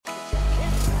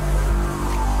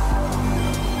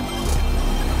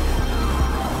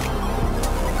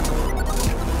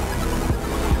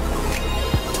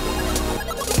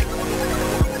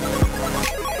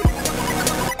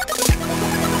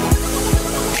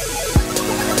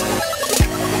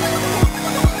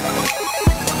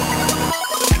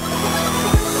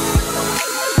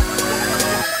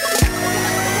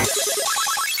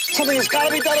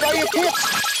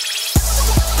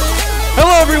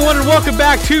Hello, everyone, and welcome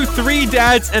back to Three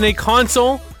Dads and a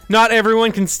Console. Not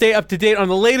everyone can stay up to date on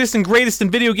the latest and greatest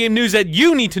in video game news that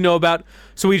you need to know about,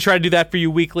 so we try to do that for you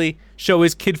weekly. Show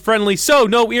is kid-friendly, so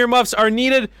no earmuffs are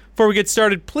needed. Before we get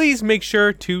started, please make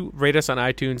sure to rate us on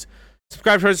iTunes,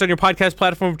 subscribe to us on your podcast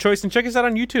platform of choice, and check us out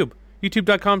on YouTube.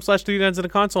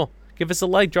 youtube.com/3dadsandaconsole. Give us a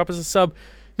like, drop us a sub.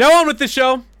 Now on with the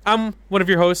show. I'm one of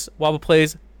your hosts, Wobble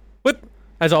Plays, with,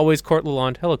 as always, Court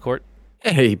Lalonde. Hello, Court.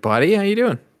 Hey, buddy. How you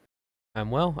doing?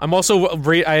 I'm well. I'm also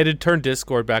I had to turn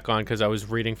Discord back on because I was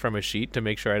reading from a sheet to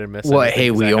make sure I didn't miss anything. Well,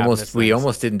 hey, we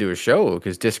almost didn't do a show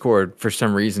because Discord, for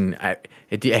some reason,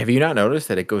 have you not noticed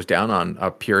that it goes down on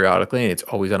periodically and it's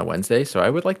always on a Wednesday? So I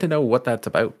would like to know what that's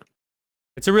about.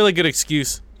 It's a really good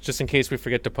excuse, just in case we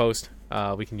forget to post.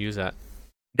 We can use that.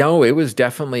 No, it was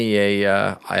definitely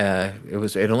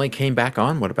it only came back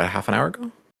on about half an hour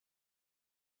ago.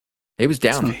 It was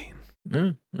down.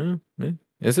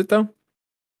 Is it though?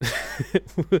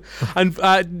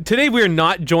 Today we are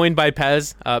not joined by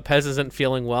Pez. Pez isn't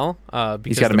feeling well because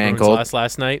he's got a man cold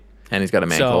last night, and he's got a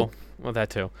man cold. Well, that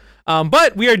too.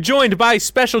 But we are joined by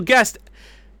special guest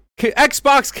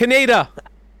Xbox Canada.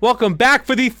 Welcome back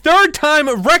for the third time,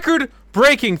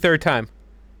 record-breaking third time.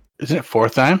 Isn't it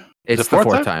fourth time? It's the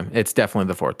fourth time. It's definitely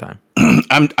the fourth time.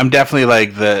 I'm definitely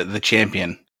like the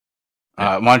champion.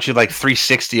 Why don't you like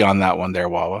 360 on that one there,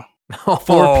 Wawa?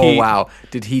 Oh wow!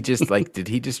 Did he just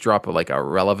drop a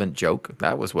relevant joke?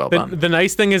 That was well done. The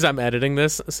nice thing is I'm editing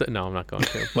this. So, no, I'm not going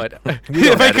to. But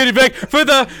if I could back for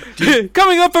the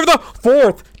coming up for the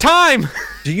fourth time.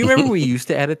 Do you remember we used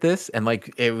to edit this and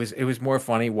it was more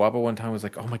funny? Wabba one time was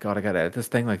like, "Oh my god, I gotta edit this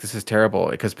thing. This is terrible."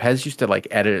 Because Pez used to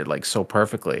edit it so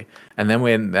perfectly. And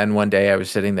then one day I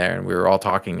was sitting there and we were all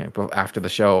talking after the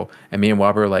show, and me and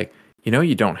Wabba were like,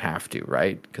 you don't have to,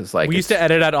 right? Because we used to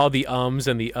edit out all the ums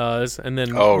and the uhs, and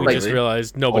then we just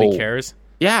realized nobody cares.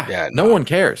 Yeah, no one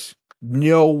cares.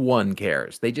 No one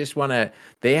cares. They just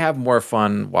they have more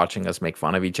fun watching us make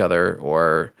fun of each other,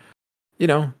 or,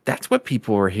 that's what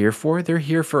people are here for. They're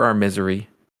here for our misery.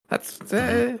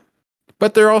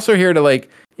 But they're also here to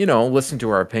listen to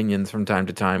our opinions from time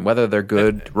to time, whether they're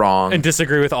good, wrong. And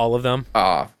disagree with all of them.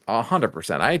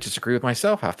 100%. I disagree with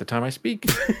myself half the time I speak.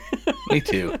 Me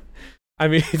too. I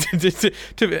mean, to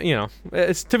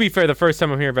be fair, the first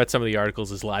time I'm hearing about some of the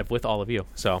articles is live with all of you.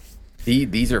 So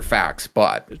these are facts,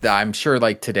 but I'm sure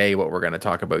today what we're going to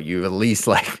talk about, you at least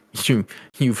you've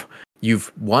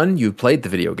played the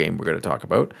video game we're going to talk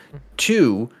about.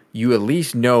 2, you at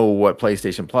least know what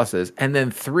PlayStation Plus is, and then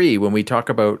 3, when we talk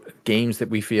about games that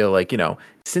we feel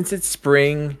since it's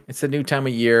spring, it's a new time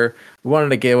of year, we wanted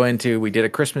to go into. We did a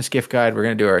Christmas gift guide. We're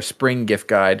going to do our spring gift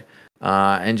guide,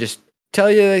 and just tell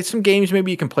you some games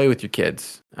maybe you can play with your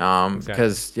kids.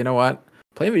 Because you know what?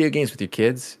 Playing video games with your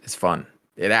kids is fun.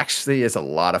 It actually is a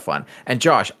lot of fun. And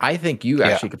Josh, I think you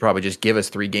actually could probably just give us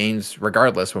 3 games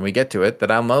regardless when we get to it that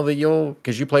I'll know that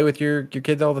because you play with your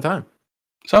kids all the time.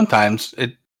 Sometimes.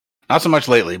 Not so much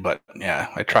lately, but yeah,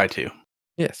 I try to.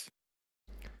 Yes.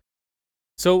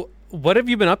 So what have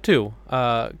you been up to,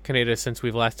 Canada, since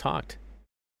we've last talked?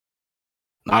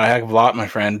 Not a heck of a lot, my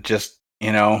friend. Just,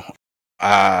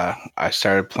 I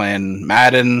started playing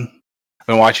Madden. I've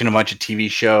been watching a bunch of TV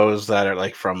shows that are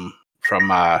from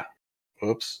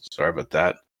oops, sorry about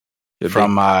that.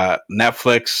 From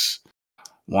Netflix.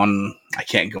 One I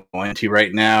can't go into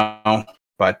right now,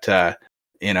 but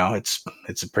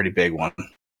it's a pretty big one.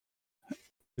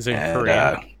 Is it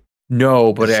Korean?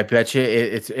 No, but I bet you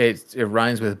it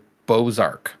rhymes with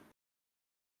Bozark.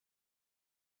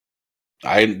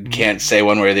 I can't say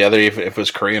one way or the other if it was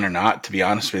Korean or not, to be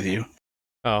honest with you.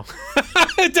 Oh,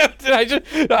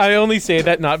 I only say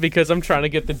that not because I'm trying to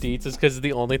get the deets. It's because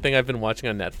the only thing I've been watching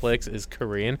on Netflix is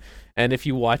Korean, and if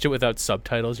you watch it without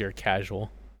subtitles, you're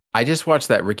casual. I just watched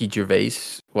that Ricky Gervais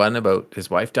one about his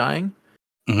wife dying.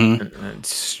 Mm-hmm. And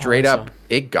straight up,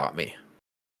 it got me.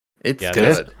 It's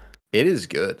good. It is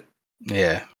good.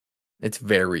 Yeah, it's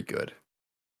very good.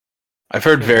 I've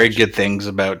heard very good things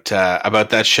about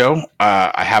that show.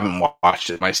 I haven't watched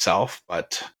it myself,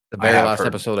 but the very last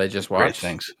episode I just watched,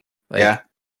 things.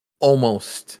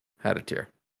 Almost had a tear.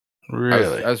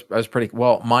 Really, I was pretty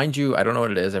well, mind you. I don't know what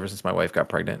it is. Ever since my wife got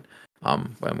pregnant,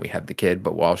 when we had the kid,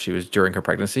 but while she was during her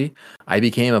pregnancy, I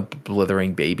became a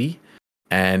blithering baby,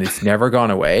 and it's never gone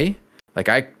away.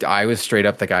 I was straight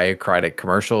up the guy who cried at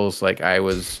commercials.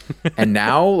 And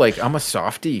now I'm a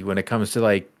softie when it comes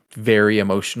to very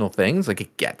emotional things.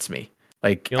 It gets me.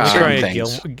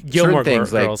 Gilmore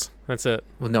Girls. That's it.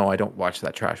 Well, no, I don't watch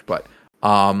that trash. But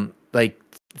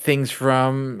things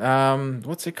from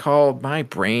what's it called? My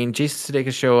brain. Jason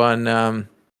Sudeikis show on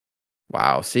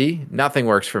Wow. See, nothing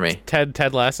works for me.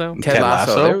 Ted Lasso. Ted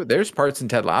Lasso. There's parts in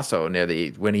Ted Lasso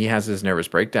when he has his nervous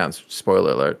breakdowns.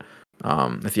 Spoiler alert.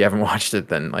 If you haven't watched it,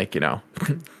 then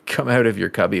come out of your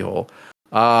cubby hole.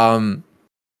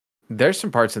 There's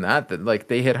some parts in that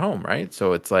they hit home, right?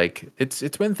 So it's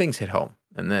it's when things hit home,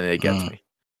 and then it gets me.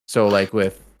 So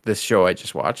with this show I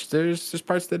just watched, there's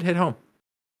parts that hit home.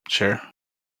 Sure.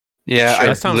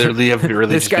 Yeah, sure. I literally have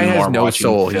really this guy has no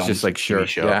soul. He's just sure.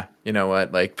 Show. Yeah, you know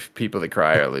what? People that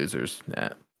cry are losers. Nah.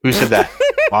 Who said that?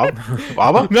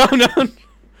 Baba? No.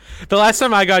 The last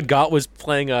time I got was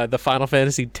playing the Final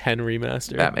Fantasy X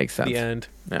remaster. That makes sense. The end.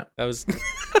 Yeah, that was.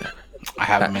 I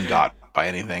haven't been got by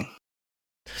anything.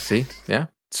 See, yeah.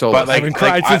 So I haven't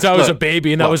cried since I was a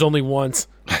baby, and that was only once.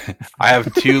 I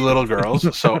have 2 little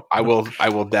girls, so I will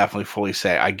definitely fully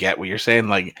say I get what you're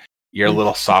saying. You're a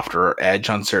little softer edge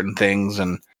on certain things,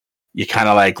 and you kind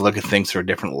of look at things through a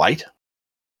different light.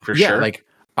 For sure.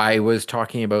 I was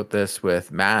talking about this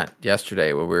with Matt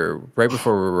yesterday, when right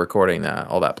before we were recording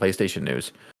all that PlayStation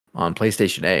news on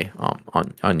PlayStation A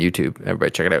on YouTube.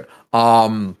 Everybody check it out.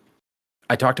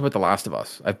 I talked about The Last of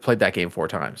Us. I've played that game 4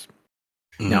 times.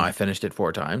 Now I finished it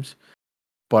 4 times,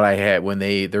 but when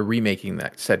they're remaking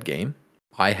that said game,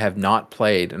 I have not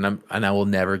played, and I will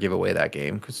never give away that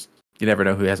game because you never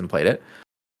know who hasn't played it.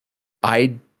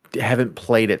 I haven't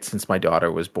played it since my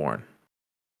daughter was born,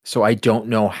 so I don't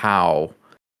know how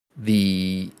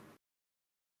the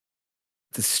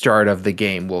start of the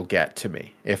game will get to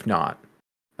me. If not,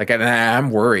 and I'm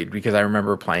worried because I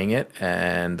remember playing it,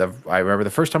 and I remember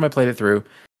the first time I played it through.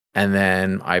 And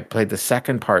then I played the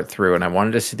second part through, and I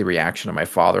wanted to see the reaction of my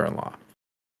father-in-law.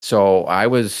 So I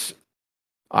was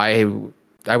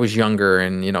younger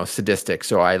and sadistic.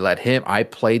 So I let him. I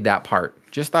played that part,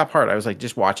 just that part. I was like,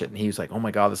 just watch it, and he was like, "Oh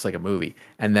my god, this is like a movie."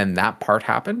 And then that part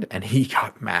happened, and he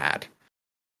got mad,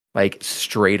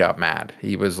 straight up mad.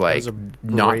 He was like,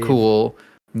 "Not cool,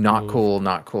 not cool,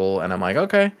 not cool." And I'm like,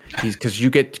 "Okay,"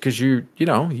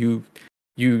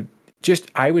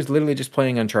 I was literally just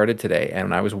playing Uncharted today,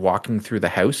 and I was walking through the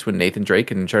house when Nathan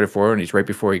Drake in Uncharted 4, and he's right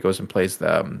before he goes and plays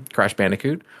the Crash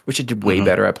Bandicoot, which I did way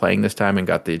better at playing this time and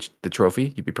got the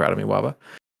trophy. You'd be proud of me, Waba.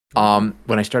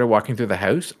 When I started walking through the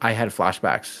house, I had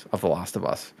flashbacks of The Last of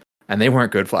Us, and they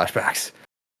weren't good flashbacks.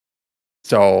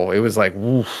 So it was like,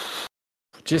 woof.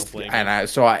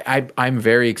 I'm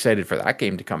very excited for that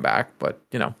game to come back, but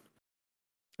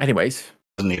anyways,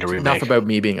 enough about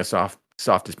me being a soft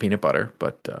as peanut butter,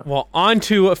 but on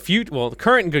to the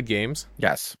current good games.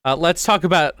 Yes. Let's talk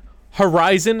about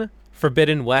Horizon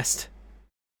Forbidden West.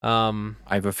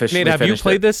 I've officially Nate, have you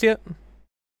played it. this yet?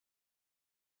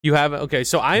 You haven't? Okay,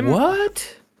 so I'm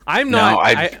not. No,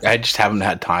 I just haven't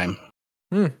had time.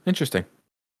 Interesting.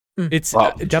 It's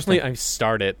definitely. I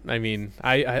start it. I mean,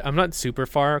 I'm not super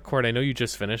far. Cord, I know you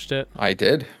just finished it. I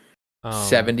did.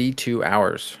 72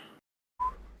 hours.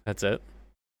 That's it.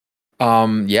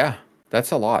 Yeah.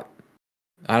 That's a lot.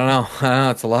 I don't know.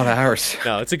 It's a lot of hours.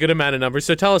 No, it's a good amount of numbers.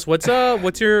 So tell us, what's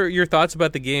your thoughts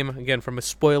about the game? Again, from a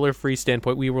spoiler-free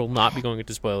standpoint, we will not be going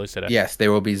into spoilers today. Yes, there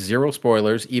will be 0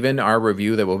 spoilers. Even our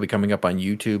review that will be coming up on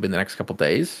YouTube in the next couple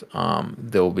days,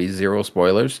 there will be 0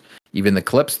 spoilers. Even the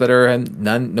clips that are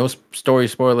no story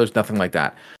spoilers, nothing like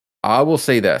that. I will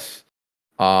say this.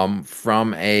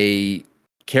 From a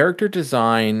character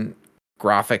design,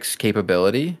 graphics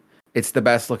capability, it's the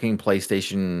best looking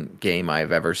PlayStation game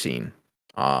I've ever seen.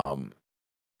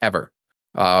 Ever.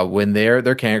 When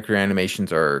their character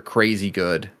animations are crazy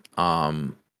good.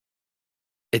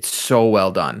 It's so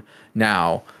well done.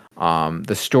 Now,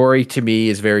 the story to me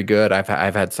is very good. I've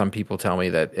had some people tell me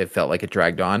that it felt like it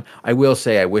dragged on. I will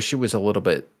say I wish it was a little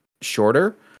bit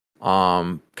shorter.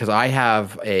 Because I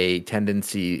have a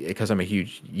tendency, because I'm a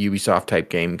huge Ubisoft type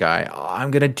game guy,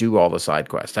 I'm gonna do all the side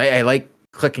quests. I like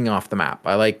clicking off the map.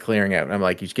 I like clearing out. I'm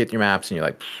like, you just get your maps and you're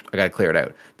like, I gotta clear it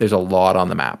out. There's a lot on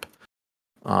the map.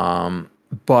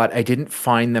 But I didn't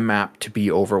find the map to be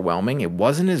overwhelming. It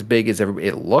wasn't as big as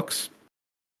it looks.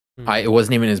 It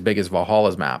wasn't even as big as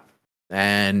Valhalla's map.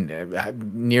 And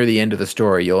near the end of the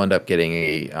story, you'll end up getting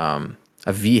a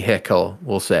vehicle,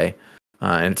 we'll say.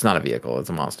 And it's not a vehicle, it's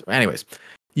a monster. Anyways,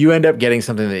 you end up getting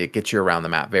something that gets you around the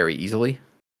map very easily.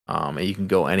 And you can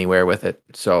go anywhere with it.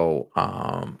 So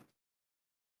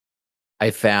I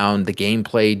found the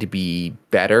gameplay to be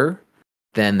better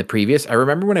than the previous. I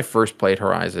remember when I first played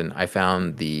Horizon, I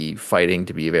found the fighting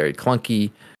to be very clunky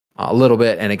a little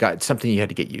bit, and it got something you had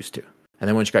to get used to. And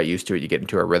then once you got used to it, you get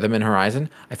into a rhythm in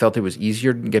Horizon. I felt it was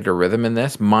easier to get a rhythm in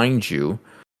this. Mind you,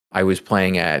 I was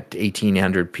playing at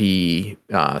 1800p,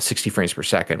 60 frames per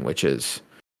second, which is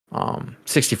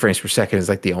 60 frames per second is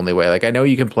like the only way. Like I know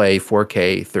you can play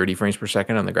 4K 30 frames per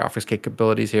second on the graphics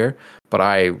capabilities here, but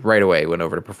I right away went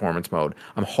over to performance mode.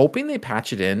 I'm hoping they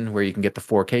patch it in where you can get the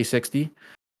 4K 60,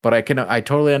 but I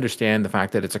totally understand the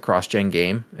fact that it's a cross-gen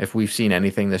game. If we've seen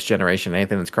anything this generation,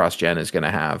 anything that's cross-gen is going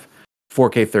to have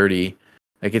 4K 30.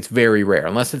 Like it's very rare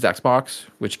unless it's Xbox,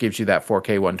 which gives you that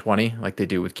 4K 120 like they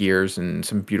do with Gears and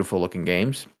some beautiful looking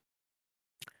games.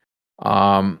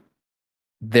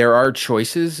 There are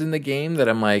choices in the game that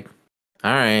I'm like,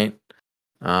 all right,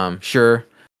 sure.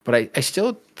 But I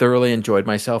still thoroughly enjoyed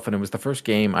myself. And it was the first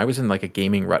game. I was in like a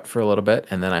gaming rut for a little bit.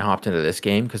 And then I hopped into this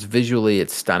game because visually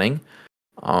it's stunning.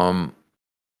 I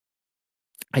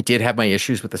did have my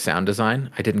issues with the sound design.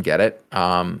 I didn't get it.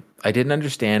 I didn't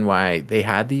understand why they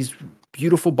had these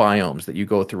beautiful biomes that you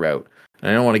go throughout. And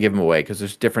I don't want to give them away because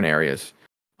there's different areas.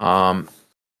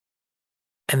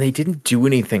 And they didn't do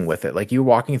anything with it. Like you were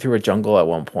walking through a jungle at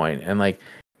one point and like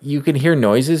you can hear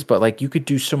noises, but like you could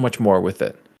do so much more with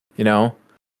it. You know,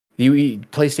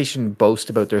 PlayStation boasts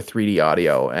about their 3D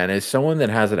audio. And as someone that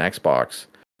has an Xbox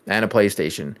and a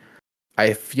PlayStation,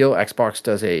 I feel Xbox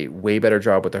does a way better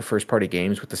job with their first party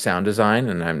games with the sound design.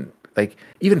 And I'm like,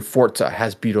 even Forza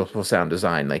has beautiful sound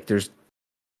design. Like there's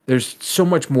so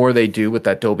much more they do with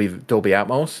that Dolby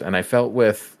Atmos. And I felt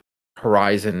with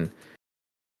Horizon,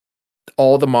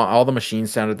 all the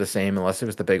machines sounded the same unless it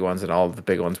was the big ones, and all of the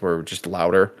big ones were just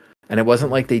louder. And it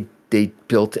wasn't like they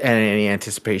built any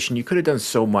anticipation. You could have done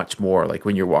so much more. Like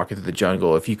when you're walking through the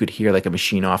jungle, if you could hear like a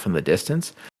machine off in the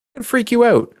distance, it'd freak you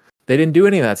out. They didn't do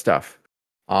any of that stuff.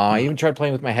 I even tried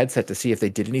playing with my headset to see if they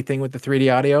did anything with the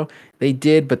 3D audio. They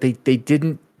did, but they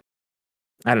didn't.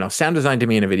 I don't know. Sound design to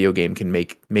me in a video game can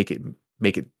make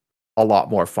it a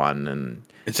lot more fun, and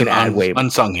it's an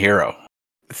unsung hero.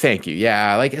 Thank you.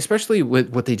 Yeah, like especially with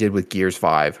what they did with Gears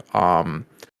 5.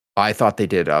 I thought they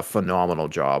did a phenomenal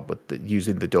job with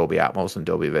using the Dolby Atmos and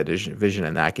Dolby Vision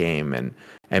in that game,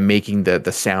 and making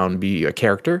the sound be a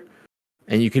character.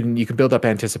 And you can build up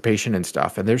anticipation and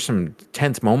stuff. And there's some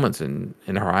tense moments in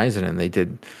Horizon, and they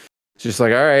did. It's just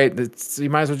like, all right, you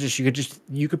might as well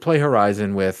you could play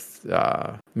Horizon with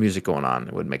music going on.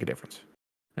 It wouldn't make a difference.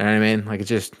 You know what I mean? Like it's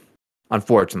just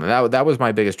unfortunately that was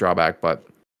my biggest drawback, but.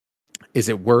 Is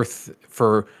it worth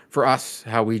for us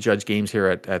how we judge games here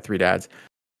at Three Dads?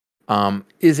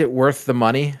 Is it worth the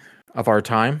money of our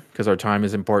time? Because our time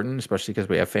is important, especially because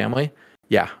we have family.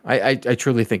 Yeah, I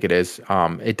truly think it is.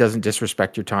 It doesn't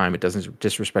disrespect your time. It doesn't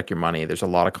disrespect your money. There's a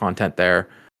lot of content there,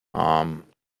 and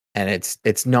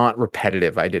it's not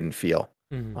repetitive. I didn't feel.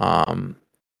 Mm-hmm.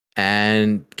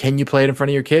 And can you play it in front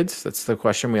of your kids? That's the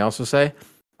question we also say.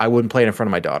 I wouldn't play it in front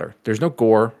of my daughter. There's no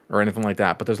gore or anything like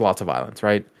that, but there's lots of violence,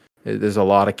 right? There's a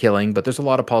lot of killing, but there's a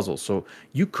lot of puzzles. So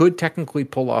you could technically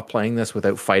pull off playing this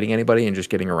without fighting anybody and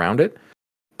just getting around it.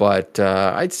 But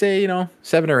I'd say,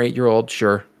 7 or 8 year old,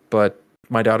 sure. But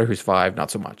my daughter who's 5,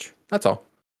 not so much. That's all.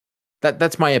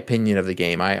 That's my opinion of the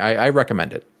game. I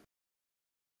recommend it.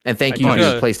 And thank you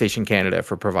to PlayStation Canada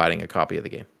for providing a copy of the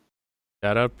game.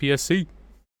 Shout out PSC.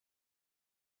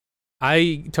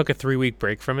 I took a 3-week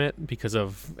break from it because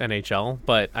of NHL,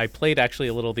 but I played actually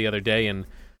a little the other day, and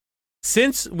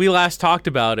since we last talked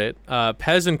about it,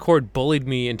 Pez and Cord bullied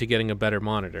me into getting a better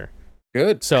monitor.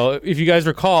 Good. So if you guys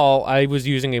recall, I was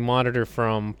using a monitor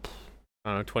from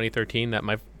 2013 that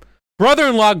my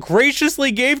brother-in-law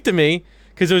graciously gave to me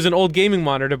because it was an old gaming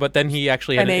monitor, but then he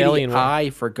actually had an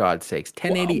Alienware. For God's sakes.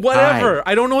 1080i. Whatever.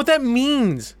 I don't know what that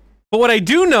means. But what I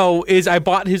do know is I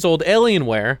bought his old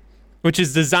Alienware, which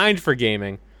is designed for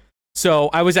gaming. So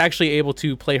I was actually able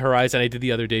to play Horizon. I did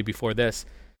the other day before this.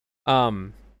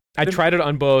 I tried it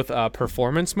on both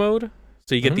performance mode,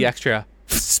 so you get the extra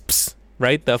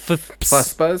right, the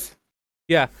plus buzz.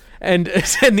 Yeah, and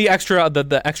the extra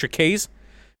the extra Ks.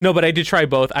 No, but I did try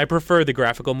both. I prefer the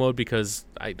graphical mode because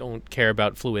I don't care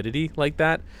about fluidity like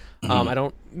that. I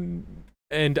don't,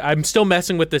 and I'm still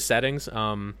messing with the settings.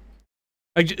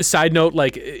 Side note,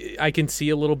 like I can see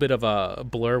a little bit of a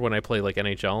blur when I play like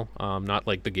NHL. Not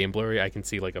like the game blurry. I can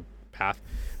see like a path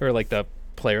or like the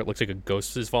player, it looks like a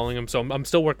ghost is following him, so I'm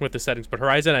still working with the settings. But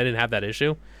Horizon, I didn't have that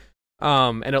issue,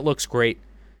 and it looks great.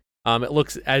 It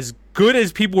looks as good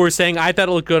as people were saying. I thought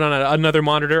it looked good on another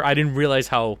monitor. I didn't realize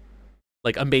how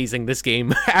like amazing this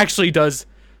game actually does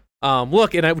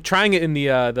look. And I'm trying it in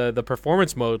the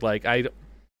performance mode. Like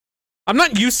I'm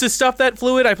not used to stuff that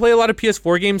fluid. I play a lot of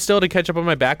PS4 games still to catch up on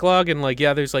my backlog, and like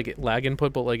there's like lag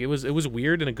input, but like it was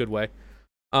weird in a good way.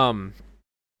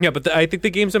 Yeah, but I think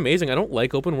the game's amazing. I don't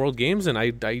like open world games, and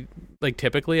I like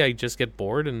typically I just get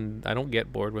bored, and I don't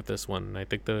get bored with this one. I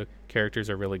think the characters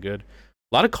are really good.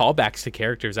 A lot of callbacks to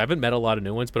characters. I haven't met a lot of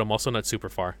new ones, but I'm also not super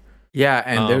far. Yeah,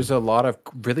 and there's a lot of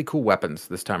really cool weapons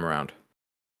this time around.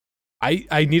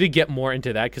 I need to get more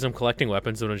into that because I'm collecting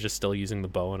weapons and I'm just still using the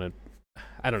bow and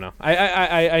I don't know.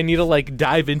 I need to like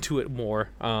dive into it more.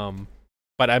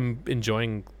 But I'm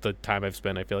enjoying the time I've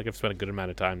spent. I feel like I've spent a good amount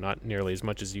of time, not nearly as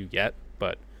much as you yet,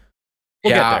 but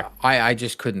we'll get there. I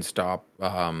just couldn't stop.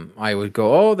 I would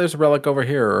go, oh, there's a relic over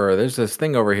here, or there's this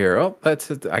thing over here. Oh,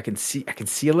 that's it. I can see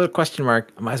a little question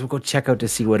mark. I might as well go check out to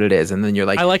see what it is. And then you're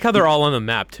like, I like how they're all on the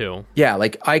map too. Yeah,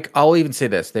 like I'll even say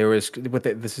this. This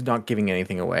is not giving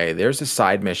anything away. There's a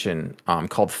side mission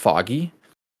called Foggy,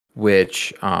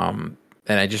 which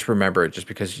and I just remember it just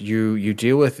because you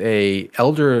deal with a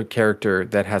elder character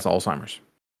that has Alzheimer's,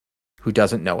 who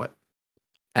doesn't know it.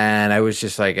 And I was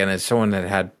just like, and as someone that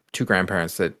had 2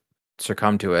 grandparents that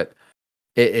succumbed to it,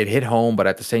 it hit home. But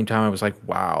at the same time, I was like,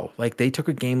 wow, like they took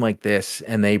a game like this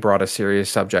and they brought a serious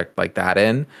subject like that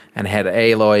in and had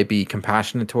Aloy be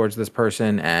compassionate towards this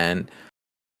person and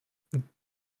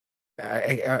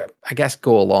I guess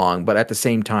go along. But at the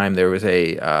same time, there was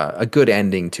a good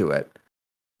ending to it.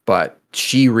 But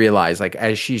she realized, like,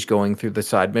 as she's going through the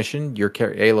side mission,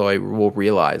 Aloy will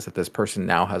realize that this person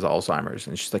now has Alzheimer's.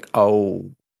 And she's like, oh,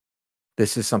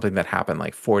 this is something that happened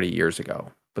like 40 years ago,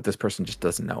 but this person just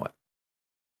doesn't know it.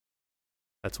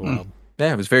 That's wild.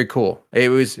 Yeah, it was very cool. It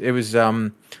was there was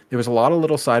a lot of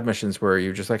little side missions where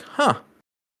you're just like, huh,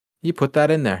 you put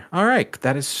that in there. All right,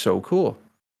 that is so cool.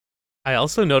 I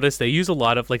also noticed they use a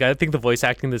lot of, like, I think the voice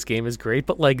acting in this game is great,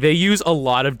 but like they use a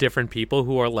lot of different people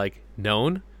who are like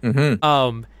known.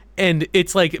 Mm-hmm. And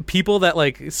it's like people that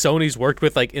like Sony's worked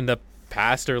with like in the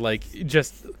past, or like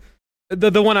just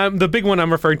the big one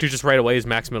I'm referring to just right away is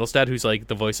Max Mittelstadt, who's like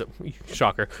the voice of,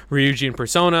 shocker, Ryuji in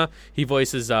Persona. He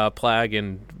voices Plague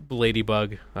and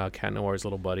Ladybug, Cat Noir's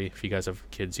little buddy. If you guys have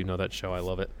kids, you know that show. I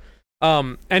love it.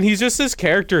 And he's just this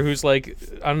character who's like,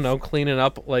 I don't know, cleaning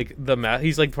up like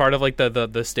he's like part of like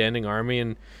the standing army,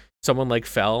 and someone like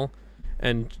fell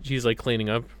and he's like cleaning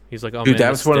up. He's like, oh, dude, man,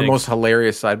 that was one of the most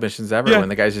hilarious side missions ever. When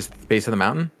the guy's just at the base of the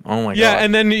mountain. Oh my god. Yeah,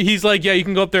 and then he's like, yeah, you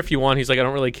can go up there if you want. He's like, I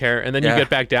don't really care. And then you get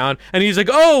back down and he's like,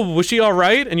 oh, was she all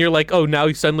right? And you're like, oh, now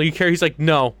suddenly you care. He's like,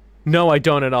 no, I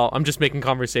don't at all. I'm just making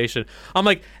conversation. I'm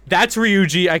like, that's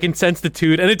Ryuji. I can sense the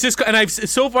dude. And it's just, and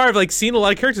I've like seen a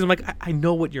lot of characters. I'm like, I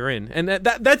know what you're in. And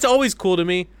that's always cool to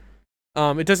me.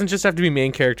 It doesn't just have to be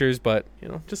main characters, but you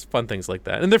know, just fun things like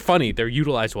that. And they're funny. They're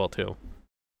utilized well too.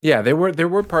 Yeah, there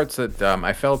were parts that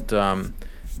I felt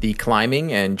the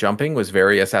climbing and jumping was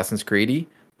very Assassin's Creed-y,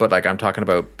 but like I'm talking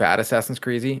about bad Assassin's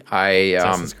Creed-y.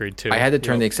 Assassin's Creed 2. I had to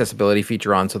turn the accessibility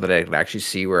feature on so that I could actually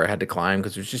see where I had to climb,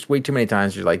 because there's just way too many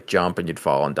times you'd like jump and you'd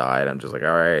fall and die, and I'm just like,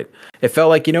 all right. It felt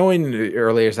like, you know, in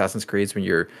earlier Assassin's Creeds when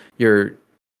you're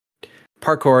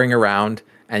parkouring around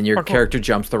and your character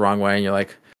jumps the wrong way and you're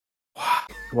like,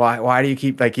 why do you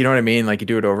keep, like, you know what I mean? Like you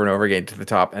do it over and over again to the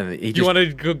top, and you want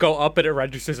to go up and it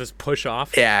registers as push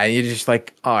off. Yeah, and you're just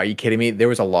like, oh, are you kidding me? There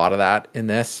was a lot of that in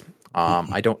this.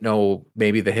 I don't know,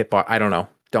 maybe the hitbox, I don't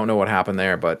know what happened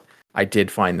there, but I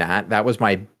did find that was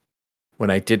when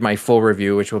I did my full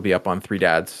review, which will be up on 3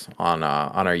 Dads on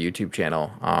our YouTube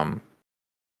channel.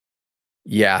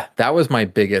 Yeah, that was my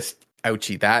biggest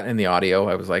ouchie. That and the audio,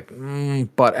 I was like,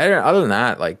 but other than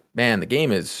that, like, man, the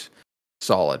game is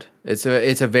solid. It's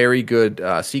a very good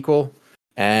sequel,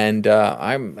 and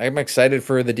I'm excited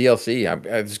for the DLC.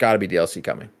 There's got to be DLC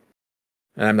coming,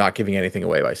 and I'm not giving anything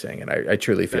away by saying it. I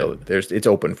truly feel it's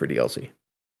open for DLC.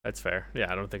 That's fair.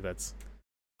 Yeah, I don't think that's.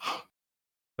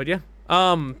 But yeah,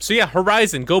 so yeah,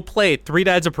 Horizon, go play it. 3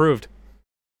 Dads approved.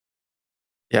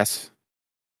 Yes.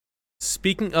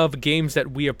 Speaking of games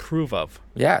that we approve of,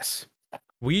 yes,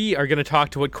 we are going to talk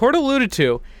to what Cord alluded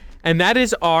to, and that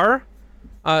is our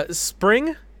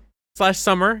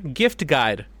spring/summer gift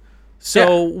guide.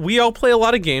 So we all play a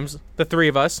lot of games. The 3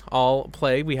 of us all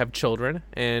play. We have children,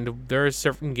 and there are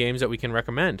certain games that we can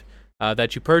recommend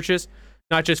that you purchase,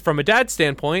 not just from a dad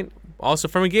standpoint, also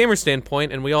from a gamer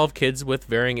standpoint, and we all have kids with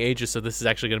varying ages, so this is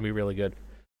actually going to be really good.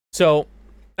 So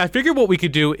I figured what we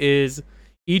could do is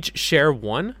each share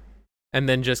one, and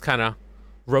then just kind of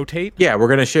rotate. Yeah, we're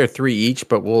going to share 3 each,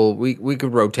 but we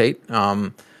could rotate.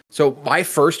 So my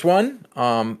first one,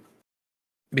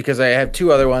 because I have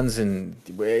 2 other ones, and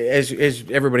as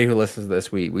everybody who listens to this,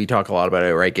 we talk a lot about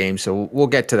Outright Games, so we'll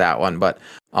get to that one. But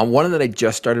one that I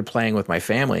just started playing with my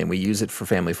family, and we use it for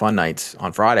family fun nights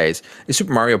on Fridays, is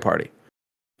Super Mario Party.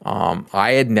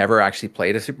 I had never actually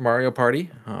played a Super Mario Party.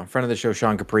 A friend of the show,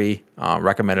 Sean Capri,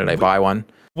 recommended I buy one.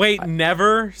 Wait,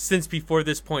 never since before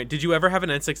this point. Did you ever have an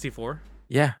N64?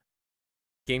 Yeah.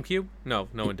 GameCube? No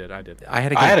one did. I did. I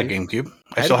had a GameCube.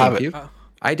 I still have it.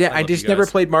 I just never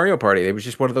played Mario Party. It was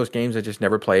just one of those games I just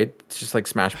never played. It's just like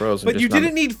Smash Bros. But you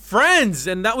didn't need friends,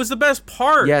 and that was the best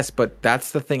part. Yes, but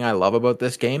that's the thing I love about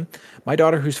this game. My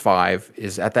daughter, who's 5,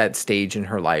 is at that stage in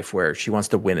her life where she wants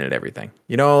to win at everything.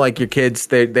 You know, like your kids,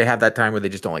 they have that time where they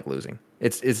just don't like losing.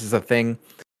 It's a thing.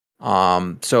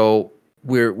 So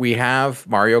we have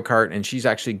Mario Kart, and she's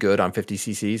actually good on 50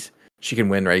 cc's. She can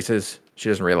win races. She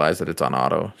doesn't realize that it's on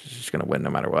auto. She's just going to win no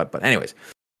matter what. But anyways,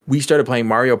 we started playing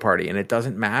Mario Party, and it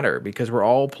doesn't matter because we're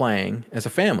all playing as a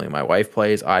family. My wife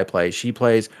plays, I play, she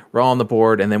plays. We're all on the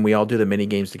board, and then we all do the mini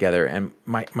games together. And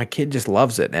my kid just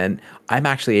loves it, and I'm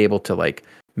actually able to like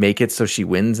make it so she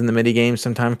wins in the mini games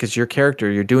sometimes because your character,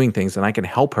 you're doing things, and I can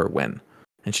help her win,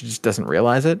 and she just doesn't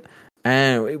realize it.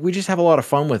 And we just have a lot of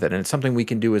fun with it, and it's something we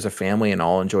can do as a family and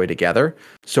all enjoy together.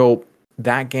 So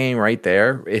that game right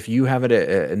there, if you have it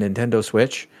a Nintendo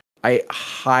Switch, I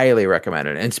highly recommend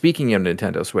it. And speaking of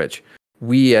Nintendo Switch,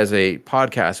 we as a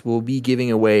podcast will be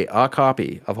giving away a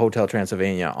copy of Hotel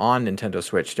Transylvania on Nintendo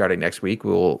Switch starting next week.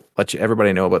 We'll let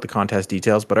everybody know about the contest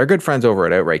details, but our good friends over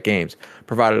at Outright Games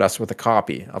provided us with a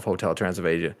copy of Hotel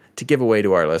Transylvania to give away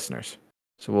to our listeners.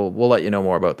 So we'll let you know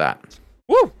more about that.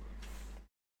 Woo!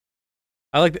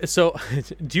 I like that. So,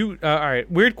 do you? All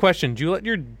right. Weird question. Do you let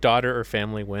your daughter or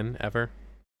family win ever?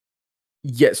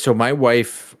 Yeah. So my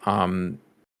wife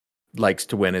likes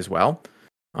to win as well.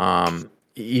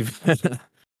 Even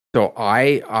so,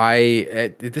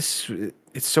 this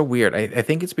it's so weird. I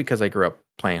think it's because I grew up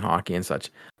playing hockey and such.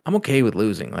 I'm okay with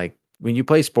losing. Like when you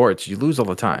play sports, you lose all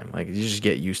the time. Like you just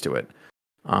get used to it.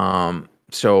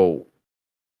 So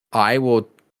I will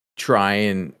try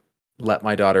and let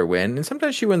my daughter win, and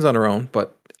sometimes she wins on her own,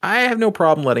 but I have no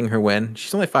problem letting her win.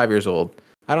 She's only 5 years old.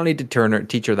 I don't need to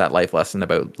teach her that life lesson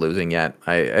about losing yet.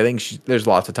 I think there's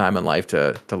lots of time in life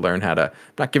to learn how to.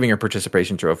 I'm not giving her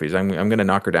participation trophies. I'm going to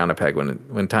knock her down a peg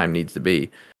when time needs to be.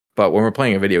 But when we're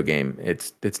playing a video game,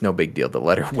 it's no big deal to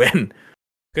let her win.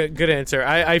 Good answer.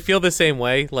 I feel the same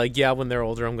way. Like, yeah, when they're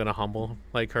older, I'm going to humble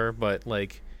like her, but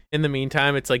like in the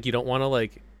meantime, it's like you don't want to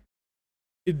like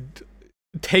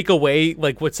take away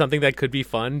like what's something that could be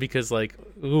fun because like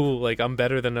like I'm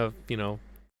better than a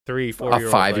 3, 4 year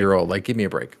old, 5-year-old. Like give me a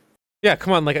break. Yeah,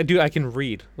 come on. Like I can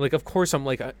read. Like of course I'm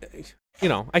like I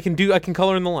can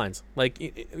color in the lines. Like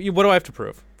what do I have to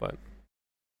prove? But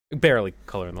barely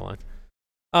color in the lines.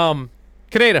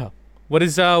 Kaneda, what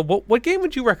is what game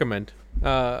would you recommend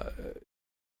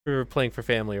for playing for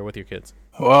family or with your kids?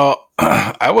 Well,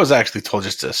 I was actually told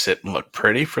just to sit and look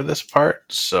pretty for this part,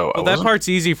 so that part's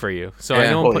easy for you. So I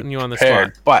know I'm putting you on the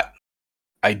spot. But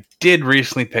I did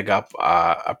recently pick up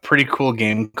a pretty cool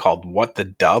game called What the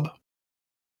Dub.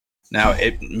 Now,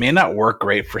 it may not work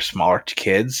great for smaller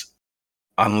kids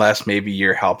unless maybe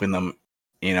you're helping them,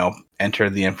 enter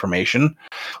the information.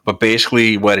 But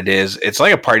basically what it is, it's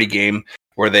like a party game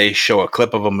where they show a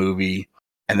clip of a movie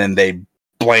and then they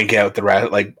blank out the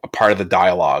rest, like a part of the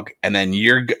dialogue, and then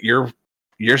you're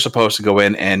supposed to go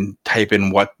in and type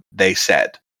in what they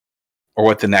said or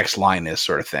what the next line is,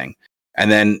 sort of thing.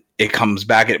 And then it comes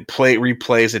back, it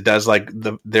replays, it does like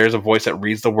there's a voice that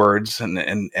reads the words and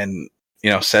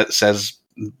says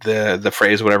the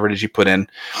phrase, whatever it is you put in,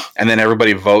 and then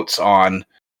everybody votes on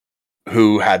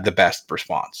who had the best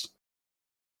response.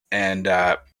 And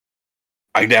I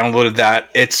downloaded that.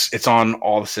 It's on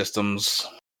all the systems.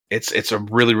 It's a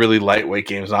really, really lightweight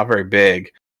game. It's not very big,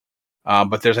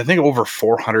 but there's I think over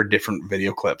 400 different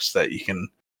video clips that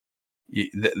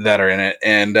that are in it,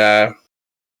 and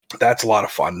that's a lot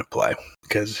of fun to play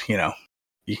because you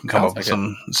can come up with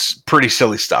some pretty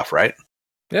silly stuff, right?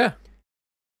 Yeah,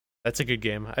 that's a good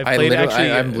game.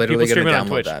 I'm literally going to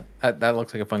download that. That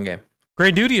looks like a fun game.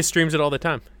 Grey Duty streams it all the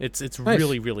time. It's nice.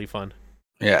 Really, really fun.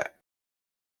 Yeah,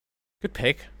 good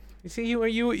pick. You see,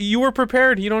 you were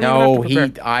prepared. You don't even have to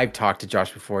prepare. I've talked to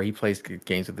Josh before. He plays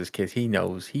games with his kids. He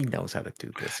knows how to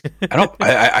do this.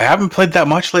 I haven't played that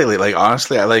much lately. Like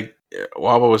honestly, I like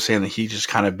Waba was saying that he just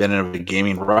kind of been in a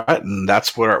gaming rut, and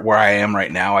that's where I am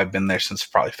right now. I've been there since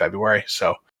probably February.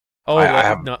 So I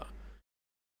haven't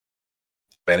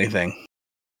anything.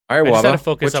 All right, Waba, I just had to what's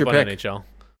focus up on pick? NHL.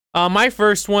 My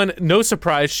first one, no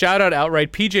surprise. Shout out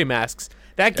outright PJ Masks.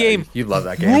 That game, you love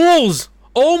that game. Rules.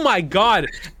 Oh my god!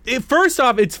 First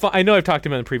off, it's fun. I know I've talked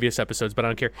about it in previous episodes, but I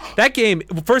don't care. That game,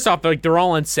 first off, like they're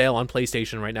all on sale on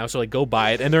PlayStation right now, so like go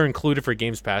buy it, and they're included for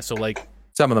Games Pass. So like,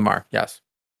 some of them are, yes.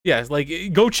 Yeah, like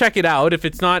go check it out. If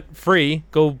it's not free,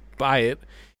 go buy it.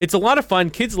 It's a lot of fun.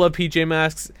 Kids love PJ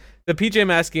Masks. The PJ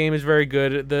Masks game is very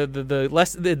good.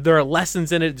 There are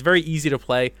lessons in it. It's very easy to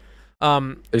play.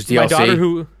 There's DLC. My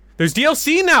daughter there's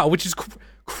DLC now, which is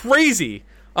crazy.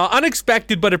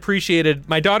 Unexpected but appreciated.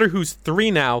 My daughter, who's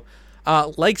 3 now,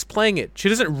 likes playing it. She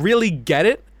doesn't really get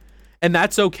it, and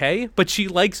that's okay, but she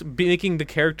likes making the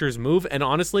characters move, and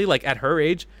honestly, like, at her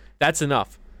age, that's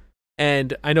enough.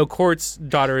 And I know Court's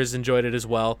daughter has enjoyed it as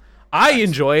well. I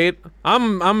enjoy it.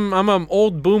 I'm an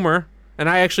old boomer, and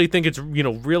I actually think it's, you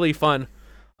know, really fun.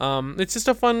 It's just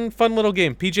a fun little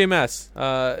game. PJ Masks.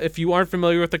 If you aren't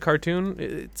familiar with the cartoon,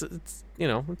 it's you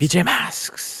know, PJ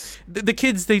Masks. The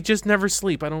kids, they just never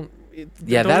sleep. I don't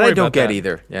get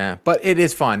either. Yeah, but it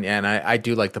is fun, and I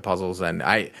do like the puzzles, and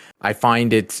I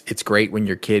find it's great when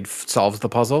your kid solves the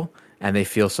puzzle and they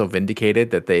feel so vindicated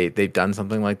that they've done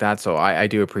something like that. So I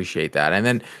do appreciate that. And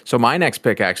then so my next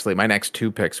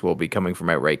two picks will be coming from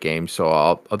Outright Games. So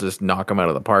I'll just knock them out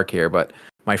of the park here. But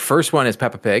my first one is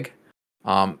Peppa Pig,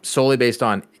 solely based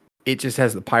on it just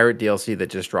has the pirate DLC that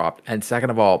just dropped, and second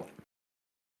of all,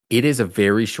 it is a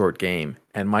very short game,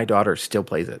 and my daughter still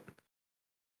plays it.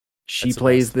 She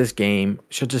plays this game.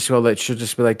 She'll just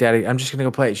be like, Daddy, I'm just gonna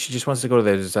go play. She just wants to go to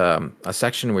there's a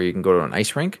section where you can go to an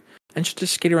ice rink, and she'll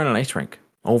just skate around an ice rink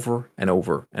over and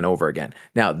over and over again.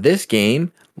 Now, this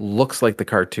game looks like the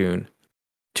cartoon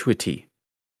to a T.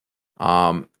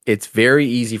 It's very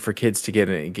easy for kids to get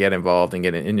involved and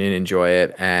and enjoy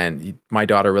it. And my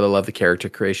daughter really loved the character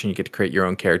creation. You get to create your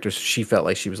own characters. So she felt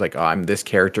like she was like, oh, I'm this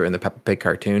character in the Peppa Pig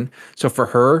cartoon. So for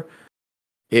her,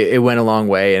 it went a long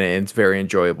way, and it's very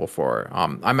enjoyable for her.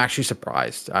 I'm actually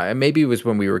surprised. Maybe it was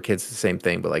when we were kids, the same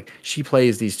thing. But like, she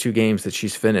plays these 2 games that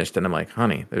she's finished, and I'm like,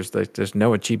 honey, there's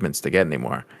no achievements to get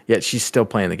anymore. Yet she's still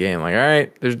playing the game. Like, all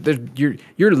right,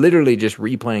 you're literally just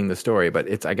replaying the story.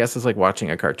 But I guess it's like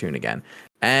watching a cartoon again.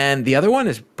 And the other one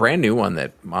is brand new one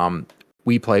that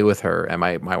we play with her, and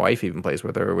my wife even plays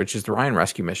with her, which is the Ryan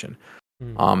Rescue Mission.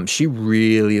 She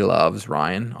really loves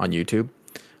Ryan on YouTube.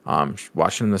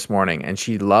 Watching him this morning, and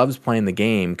she loves playing the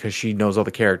game because she knows all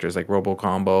the characters like Robo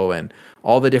Combo and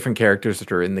all the different characters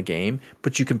that are in the game,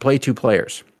 but you can play 2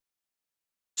 players.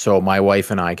 So my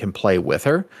wife and I can play with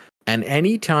her, and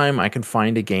anytime I can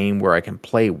find a game where I can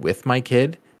play with my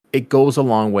kid, it goes a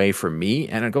long way for me,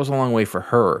 and it goes a long way for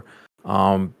her.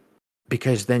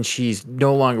 Because then she's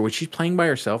no longer, when she's playing by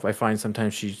herself, I find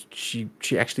sometimes she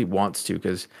actually wants to,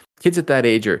 because kids at that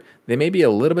age they may be a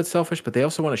little bit selfish, but they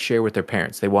also want to share with their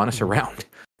parents. They want us around,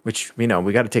 which, you know,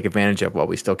 we got to take advantage of while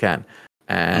we still can.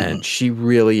 And she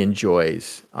really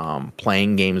enjoys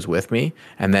playing games with me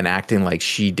and then acting like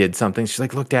she did something. She's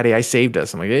like, look, Daddy, I saved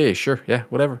us. I'm like, hey, sure. Yeah,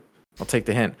 whatever. I'll take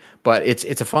the hint. But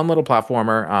it's a fun little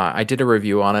platformer. I did a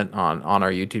review on it on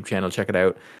our YouTube channel. Check it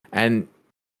out. And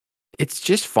it's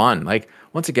just fun. Like,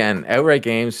 once again, Outright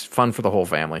Games, fun for the whole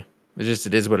family. It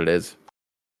is what it is.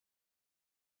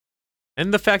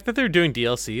 And the fact that they're doing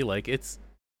DLC, like, it's...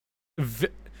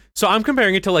 So I'm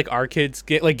comparing it to, like, our kids,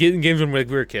 like, getting games when we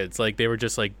were kids. Like, they were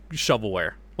just, like,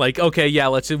 shovelware. Like, okay, yeah,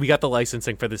 we got the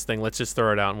licensing for this thing. Let's just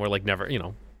throw it out. And we're, like, never, you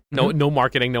know, no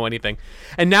marketing, no anything.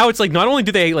 And now it's, like, not only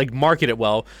do they, like, market it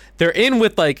well, they're in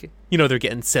with, like, you know, they're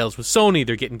getting sales with Sony,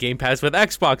 they're getting Game Pass with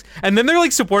Xbox, and then they're,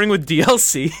 like, supporting with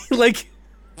DLC. Like...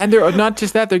 And they're not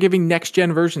just that, they're giving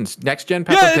next-gen versions. Next-gen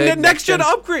Peppa Pig. Next-gen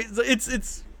upgrades.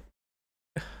 It's...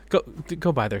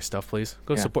 Go buy their stuff, please.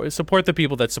 Go support the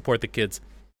people that support the kids.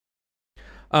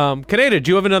 Kaneda,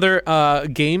 do you have another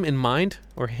game in mind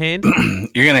or hand?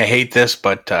 You're gonna hate this,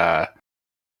 but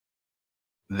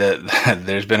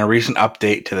there's been a recent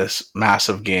update to this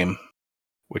massive game,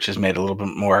 which has made it a little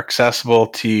bit more accessible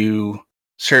to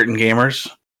certain gamers,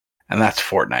 and that's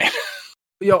Fortnite.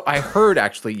 Yo, I heard,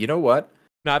 actually, you know what?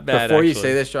 Not bad. Before you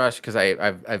say this, Josh, because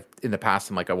I've in the past,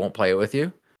 I'm like, I won't play it with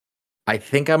you. I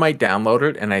think I might download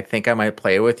it, and I think I might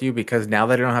play it with you, because now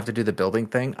that I don't have to do the building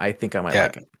thing, I think I might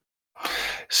like it.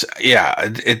 So,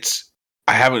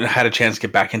 I haven't had a chance to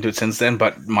get back into it since then,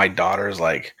 but my daughter's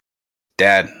like,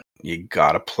 Dad, you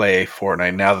gotta play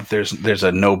Fortnite now that there's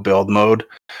a no build mode.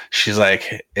 She's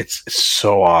like, it's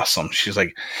so awesome. She's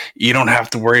like, you don't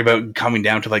have to worry about coming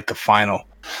down to like the final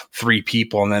 3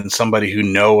 people and then somebody who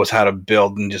knows how to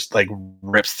build and just like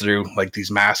rips through like these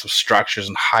massive structures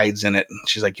and hides in it. And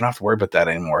she's like, you don't have to worry about that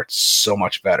anymore. It's so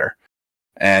much better.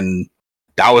 And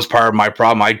that was part of my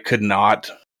problem. I could not,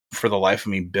 for the life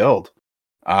of me, build.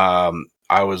 I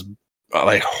was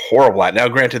like horrible at it. Now,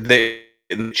 granted, they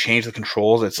changed the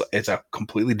controls. It's a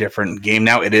completely different game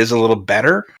now. It is a little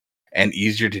better and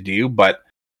easier to do, but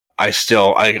I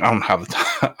don't have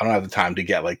the time to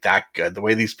get like that good. The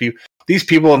way these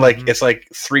people like, it's like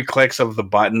 3 clicks of the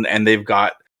button and they've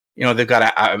got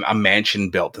a mansion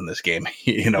built in this game.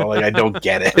 You know, like, I don't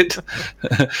get it.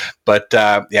 But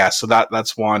so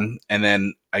that's one. And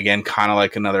then again, kind of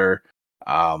like another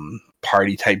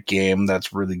party type game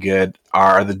that's really good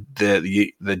are the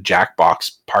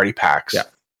Jackbox party packs.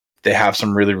 they have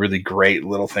some really, really great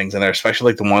little things in there,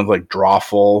 especially like the ones like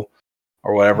Drawful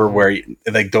or whatever, where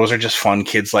like those are just fun.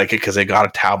 Kids like it because they got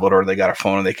a tablet or they got a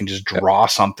phone and they can just draw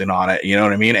something on it. You know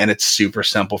what I mean? And it's super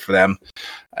simple for them,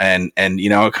 and you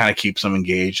know, it kind of keeps them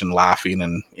engaged and laughing,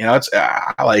 and you know,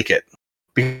 I like it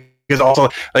because also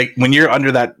like when you're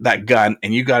under that gun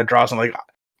and you got to draw something,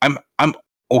 like I'm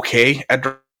okay at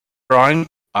drawing.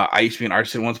 I used to be an art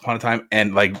student once upon a time,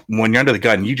 and like when you're under the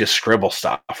gun, you just scribble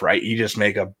stuff, right? You just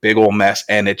make a big old mess,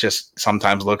 and it just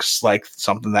sometimes looks like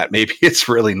something that maybe it's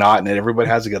really not, and everybody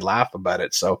has a good laugh about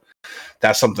it. So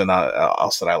that's something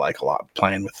else that I like a lot,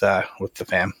 playing with the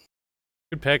fam.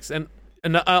 Good picks, and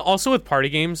also with party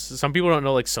games. Some people don't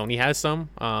know, like Sony has some.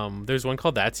 There's one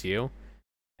called That's You,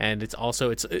 and it's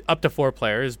up to 4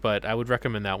 players, but I would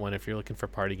recommend that one if you're looking for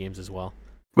party games as well.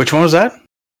 Which one was that?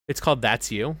 It's called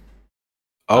That's You.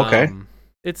 Okay.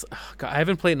 I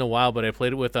haven't played in a while, but I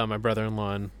played it with my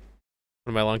brother-in-law and one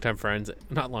of my longtime friends.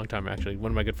 Not long time, actually.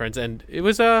 One of my good friends, and it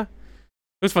was fun.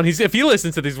 If he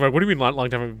listens to these, what do you mean long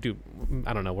time? Dude,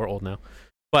 I don't know. We're old now,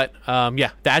 but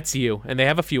yeah, That's You, and they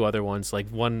have a few other ones. Like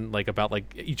one, like about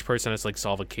like each person has to like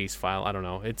solve a case file. I don't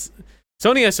know.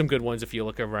 Sony has some good ones if you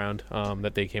look around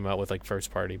that they came out with like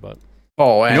first party. But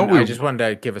I just wanted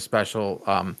to give a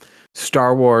special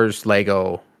Star Wars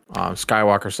Lego.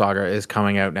 Skywalker Saga is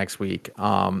coming out next week.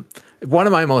 One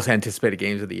of my most anticipated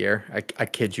games of the year. I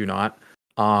kid you not.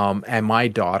 And my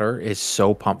daughter is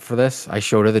so pumped for this. I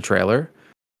showed her the trailer.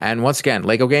 And once again,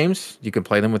 Lego games, you can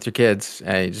play them with your kids.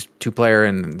 And just 2-player,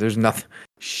 and there's nothing.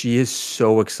 She is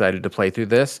so excited to play through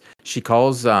this. She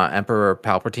calls Emperor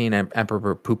Palpatine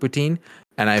Emperor Poopatine,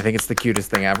 and I think it's the cutest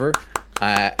thing ever.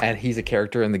 And he's a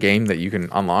character in the game that you can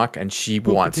unlock, and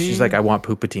she's like, I want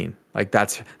Poopatine. Like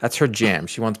that's her jam.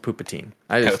 She wants Poopatine.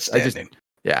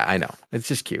 Yeah, I know. It's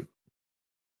just cute.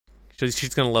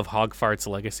 She's gonna love Hog Fart's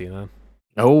Legacy then.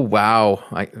 Oh wow!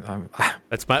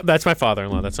 That's my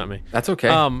father-in-law. That's not me. That's okay.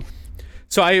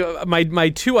 So my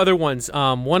 2 other ones.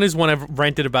 One is one I've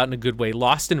ranted about in a good way.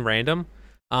 Lost in Random.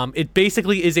 It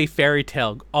basically is a fairy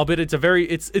tale, albeit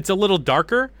it's a little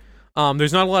darker.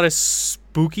 There's not a lot of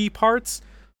spooky parts,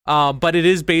 but it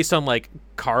is based on like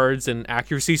cards and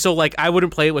accuracy. So like I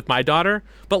wouldn't play it with my daughter,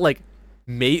 but like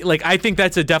I think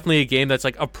that's definitely a game that's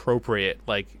like appropriate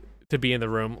like to be in the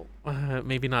room.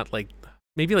 Maybe not like.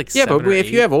 Maybe like 7 but if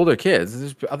 8. you have older kids,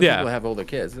 there's other people that have older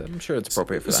kids. I'm sure it's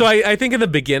appropriate for them. So I think in the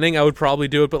beginning I would probably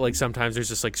do it, but like sometimes there's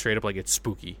just like straight up like it's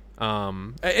spooky.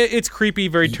 It's creepy,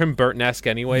 very Tim Burton-esque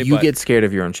anyway. You get scared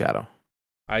of your own shadow.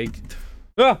 What's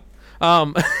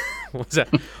that?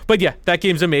 But yeah, that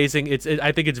game's amazing.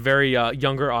 I think it's very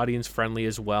younger audience friendly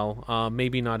as well.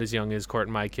 Maybe not as young as Court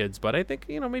and my kids, but I think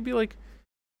maybe like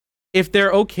if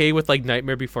they're okay with like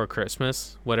Nightmare Before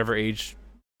Christmas, whatever age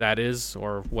that is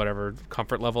or whatever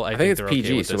comfort level, I think it's they're PG.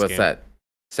 Okay with so this what's game. that?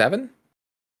 7?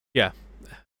 Yeah,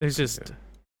 there's just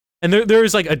and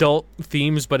there's like adult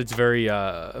themes, but it's very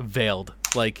veiled.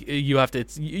 Like you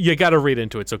got to read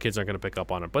into it, so kids aren't going to pick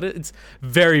up on it. But it's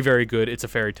very, very good. It's a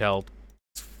fairy tale.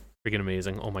 It's freaking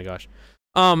amazing. Oh my gosh.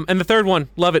 And the third one,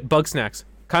 love it. Bug Snacks,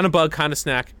 kind of bug, kind of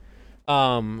snack.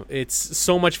 It's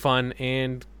so much fun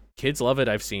and kids love it.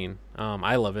 I've seen.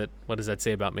 I love it. What does that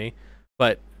say about me?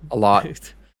 But a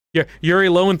lot. Yeah, Yuri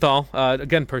Lowenthal,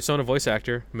 again, Persona voice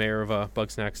actor, mayor of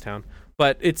Bug Snacks Town.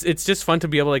 But it's just fun to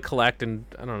be able to collect and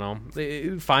I don't know,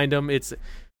 find them. It's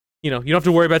you don't have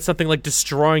to worry about something like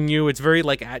destroying you. It's very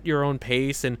like at your own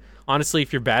pace. And honestly,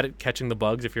 if you're bad at catching the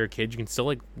bugs, if you're a kid, you can still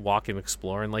like walk and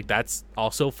explore. And like that's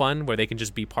also fun where they can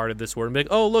just be part of this world and be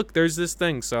like, oh look, there's this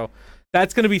thing. So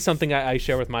that's gonna be something I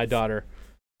share with my daughter.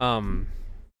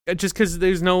 Just because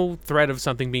there's no threat of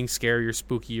something being scary or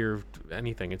spooky or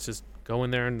anything. It's just go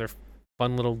in there and they're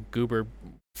fun little goober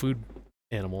food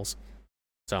animals.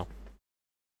 So,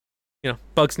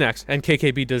 Bug Snacks. And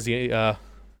KKB does the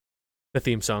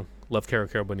theme song. Love Caro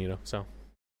Caro Bonito. So,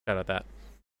 shout out that.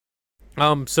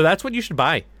 So that's what you should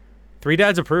buy. 3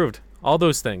 Dads approved. All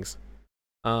those things.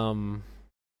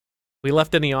 We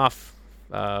left any off.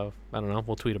 I don't know.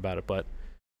 We'll tweet about it, but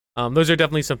those are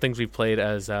definitely some things we've played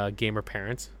as gamer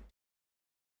parents,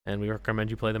 and we recommend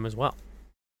you play them as well.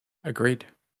 Agreed.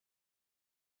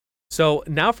 So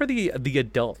now for the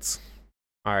adults.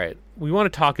 All right, we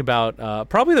want to talk about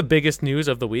probably the biggest news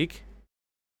of the week,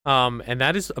 and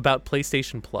that is about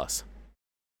PlayStation Plus.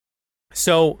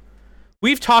 So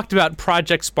we've talked about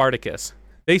Project Spartacus.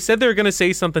 They said they were going to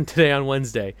say something today on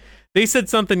Wednesday. They said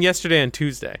something yesterday on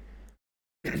Tuesday.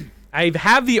 I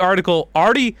have the article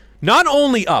already not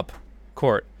only up,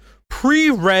 Court,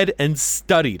 pre-read and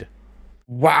studied.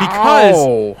 Wow.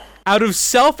 Because out of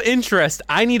self-interest,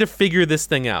 I need to figure this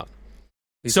thing out.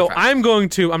 So I'm not going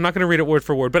to read it word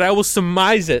for word, but I will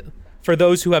surmise it for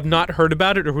those who have not heard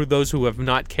about it or those who have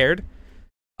not cared.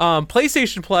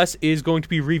 PlayStation Plus is going to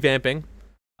be revamping.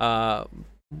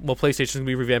 PlayStation's going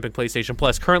to be revamping PlayStation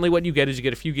Plus. Currently, what you get is you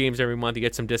get a few games every month, you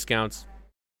get some discounts,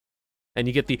 and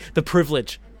you get the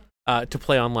privilege to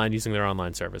play online using their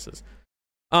online services.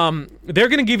 They're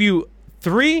going to give you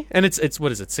 3, and it's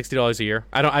what is it, $60 a year?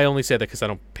 I only say that because I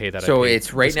don't pay that. So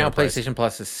it's right now PlayStation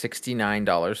Plus is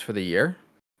 $69 for the year.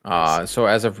 So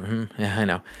as of I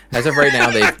know, as of right now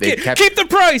they keep the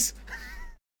price.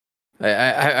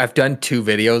 I've done 2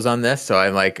 videos on this, so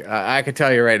I'm like I can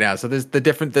tell you right now. So there's the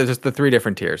 3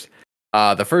 different tiers.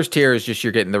 The first tier is just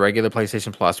you're getting the regular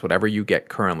PlayStation Plus, whatever you get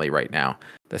currently right now.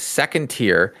 The second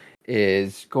tier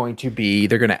is going to be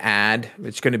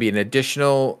it's going to be an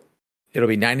additional. It'll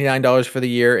be $99 for the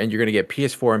year, and you're going to get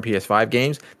PS4 and PS5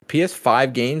 games.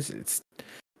 PS5 games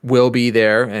will be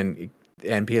there, and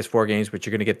PS4 games, but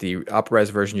you're going to get the up-res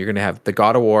version. You're going to have the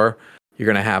God of War. You're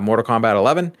going to have Mortal Kombat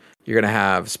 11. You're going to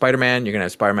have Spider-Man. You're going to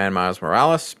have Spider-Man Miles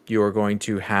Morales. You are going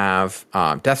to have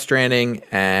Death Stranding,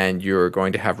 and you're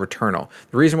going to have Returnal.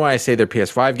 The reason why I say they're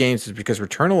PS5 games is because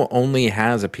Returnal only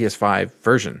has a PS5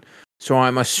 version. So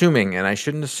I'm assuming, and I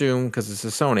shouldn't assume because it's a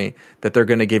Sony, that they're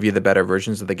going to give you the better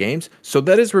versions of the games. So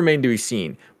that is remained to be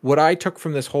seen. What I took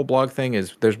from this whole blog thing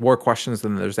is there's more questions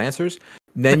than there's answers.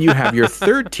 Then you have your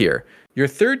third tier. Your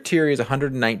third tier is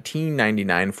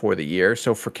 $119.99 for the year.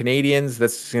 So for Canadians,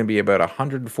 that's going to be about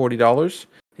 $140.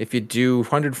 If you do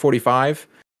 $145,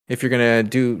 if you're going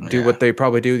to do what they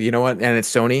probably do, you know what? And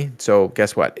it's Sony. So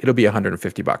guess what? It'll be $150.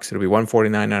 It'll be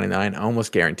 $149.99. I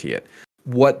almost guarantee it.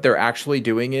 What they're actually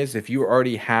doing is if you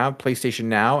already have PlayStation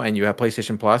Now and you have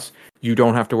PlayStation Plus, you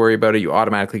don't have to worry about it. You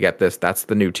automatically get this. That's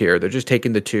the new tier. They're just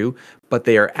taking the 2, but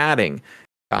they are adding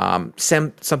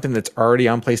something that's already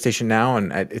on PlayStation Now,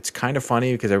 and it's kind of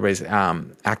funny because everybody's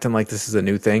acting like this is a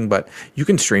new thing, but you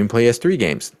can stream PS3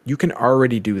 games. You can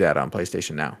already do that on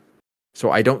PlayStation Now.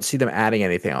 So I don't see them adding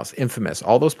anything else. Infamous,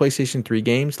 all those PlayStation 3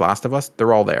 games, Last of Us,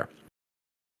 they're all there.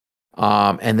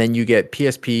 And then you get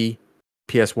PSP,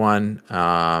 PS1,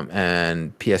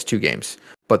 and PS2 games.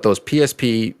 But those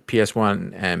PSP,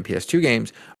 PS1, and PS2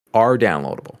 games are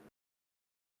downloadable.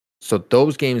 So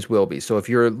those games will be. So if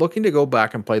you're looking to go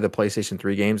back and play the PlayStation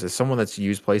 3 games as someone that's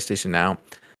used PlayStation Now,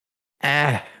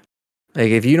 like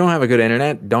if you don't have a good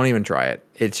internet, don't even try it.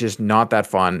 It's just not that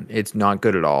fun. It's not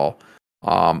good at all.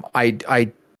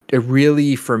 It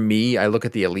really, for me, I look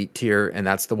at the Elite tier, and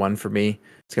that's the one for me.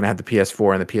 It's going to have the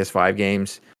PS4 and the PS5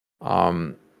 games.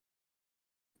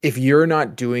 If you're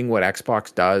not doing what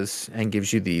Xbox does and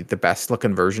gives you the best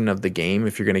looking version of the game,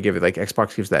 if you're going to give it, like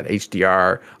Xbox gives that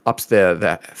HDR, ups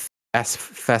the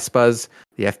FESPAs,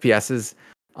 the FPSs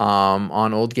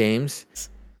on old games,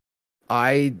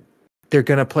 they're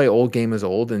going to play old game as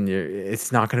old, and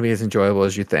it's not going to be as enjoyable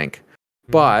as you think.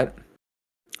 Mm-hmm. But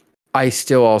I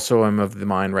still also am of the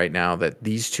mind right now that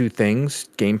these two things,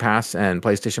 Game Pass and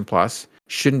PlayStation Plus,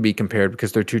 shouldn't be compared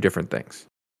because they're two different things.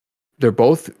 They're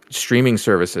both streaming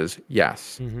services,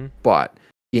 yes, but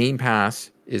Game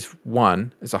Pass is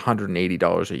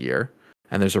 $180 a year,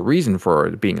 and there's a reason for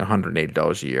it being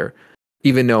 $180 a year,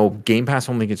 even though Game Pass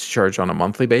only gets charged on a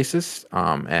monthly basis,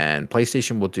 and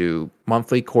PlayStation will do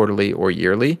monthly, quarterly, or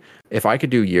yearly. If I could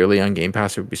do yearly on Game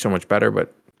Pass, it would be so much better,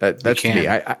 but that's me.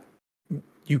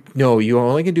 You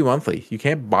only can do monthly. You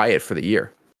can't buy it for the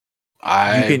year. You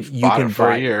can buy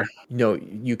for a year. No,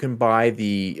 you can buy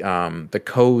the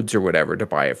codes or whatever to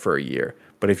buy it for a year.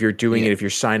 But if you're doing it, if you're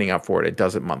signing up for it, it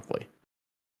does it monthly.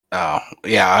 Oh,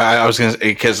 yeah. I was going to say,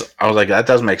 because I was like, that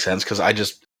does make sense, because I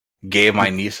just gave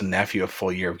my niece and nephew a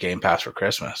full year of Game Pass for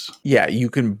Christmas. Yeah, you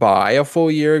can buy a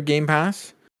full year of Game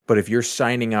Pass, but if you're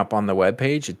signing up on the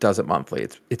webpage, it does it monthly.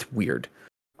 It's weird.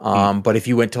 But if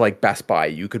you went to like Best Buy,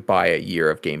 you could buy a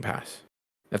year of Game Pass,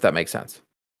 if that makes sense.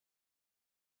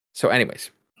 So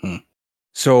anyways,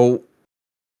 so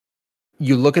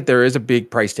you look at, there is a big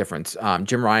price difference.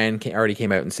 Jim Ryan already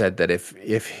came out and said that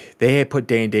if they had put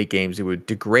day and date games, it would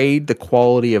degrade the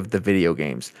quality of the video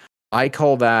games. I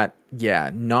call that,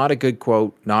 not a good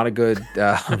quote, not a good,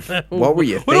 what were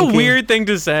you thinking? What a weird thing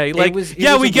to say. Like, we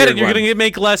get it. You're going to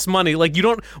make less money. Like,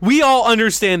 we all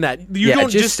understand that. You don't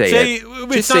just say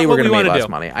we're going to make less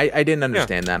money. I didn't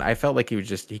understand that. I felt like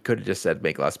he could have just said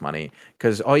make less money,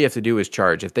 because all you have to do is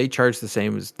charge. If they charge the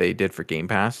same as they did for Game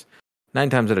Pass, 9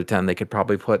 times out of 10, they could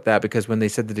probably put that, because when they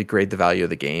said to degrade the value of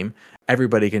the game,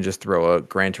 everybody can just throw a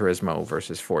Gran Turismo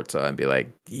versus Forza and be like,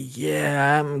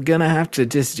 I'm going to have to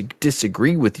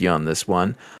disagree with you on this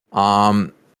one.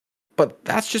 But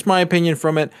that's just my opinion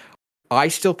from it. I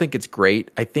still think it's great.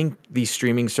 I think these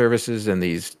streaming services and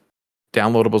these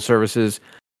downloadable services.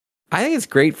 I think it's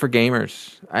great for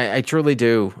gamers. I truly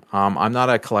do. I'm not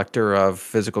a collector of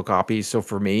physical copies, so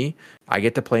for me, I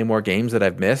get to play more games that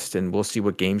I've missed, and we'll see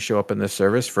what games show up in this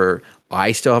service.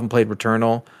 I still haven't played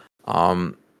Returnal.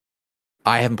 I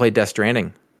haven't played Death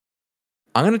Stranding.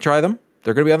 I'm going to try them.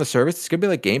 They're going to be on the service. It's going to be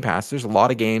like Game Pass. There's a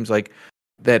lot of games like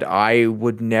that I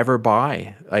would never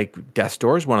buy. Like Death's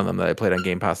Door is one of them that I played on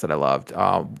Game Pass that I loved.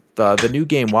 The new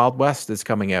game Wild West is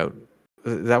coming out.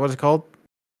 Is that what it's called?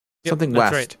 Yep, Something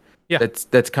that's West. right. Yeah,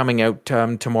 that's coming out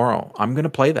tomorrow. I'm going to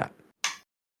play that.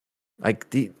 Like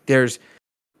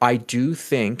I do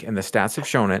think, and the stats have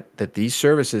shown it, that these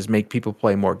services make people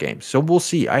play more games. So we'll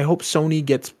see. I hope Sony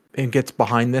gets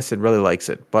behind this and really likes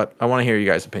it. But I want to hear you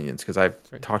guys' opinions because I've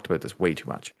talked about this way too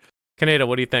much. Kaneda,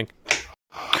 what do you think?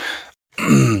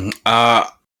 I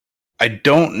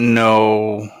don't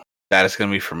know that it's going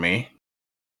to be for me.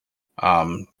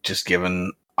 Just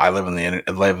given I live in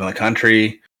the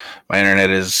country, my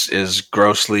internet is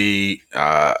grossly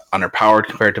underpowered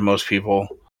compared to most people.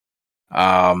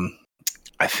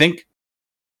 I think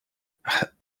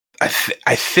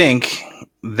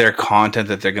their content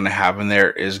that they're going to have in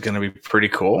there is going to be pretty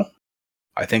cool.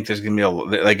 I think there's going to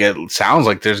be it sounds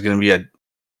like there's going to be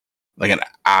an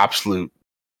absolute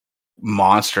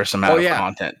monstrous amount of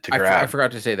content to grab. I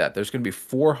forgot to say that. There's going to be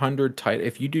 400 titles.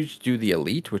 If you do the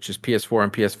Elite, which is PS4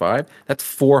 and PS5, that's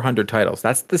 400 titles.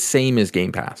 That's the same as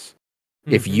Game Pass.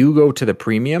 Mm-hmm. If you go to the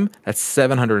Premium, that's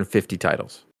 750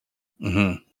 titles.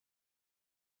 Mm-hmm.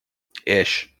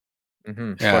 Ish.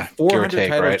 Mm-hmm. Yeah, 400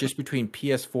 titles just between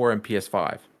PS4 and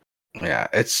PS5. Yeah,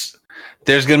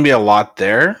 there's going to be a lot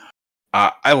there.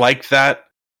 I like that.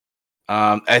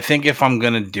 I think if I'm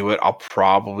going to do it, I'll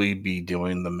probably be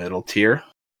doing the middle tier.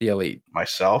 The Elite.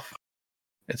 Myself.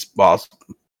 It's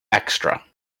extra.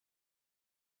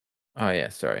 Oh, yeah,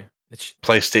 sorry. It's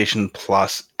PlayStation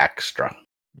Plus Extra.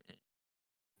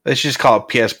 Let's just call it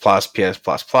PS Plus, PS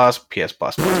Plus Plus, PS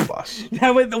Plus Plus Plus.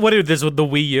 What is this with the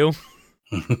Wii U?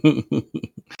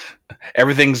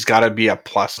 Everything's got to be a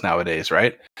plus nowadays,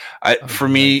 right? For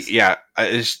me, yeah,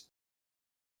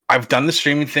 I've done the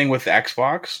streaming thing with the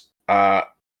Xbox.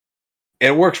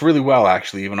 It works really well,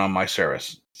 actually, even on my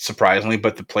service, surprisingly.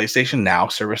 But the PlayStation Now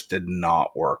service did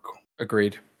not work.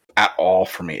 Agreed. At all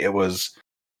for me. It was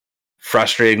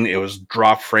frustrating. It was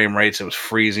drop frame rates. It was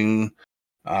freezing.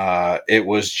 It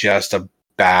was just a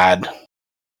bad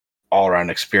all-around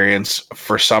experience.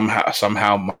 For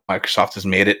somehow Microsoft has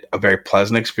made it a very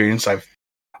pleasant experience. I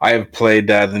have played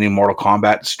the new Mortal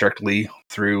Kombat strictly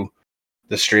through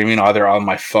the streaming, either on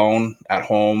my phone at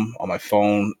home, on my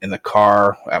phone in the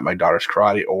car at my daughter's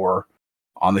karate, or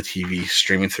on the TV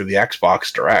streaming through the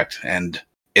Xbox Direct, and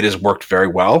it has worked very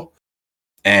well.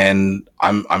 And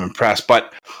I'm impressed.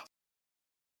 But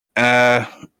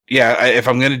if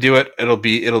I'm going to do it, it'll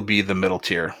be the middle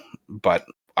tier. But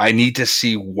I need to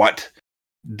see what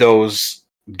those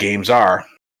games are,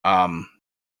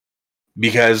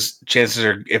 because chances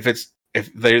are,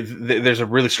 if there's a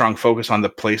really strong focus on the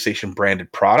PlayStation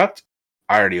branded product,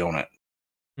 I already own it.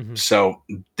 Mm-hmm. So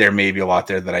there may be a lot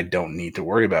there that I don't need to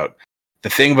worry about. The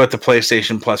thing about the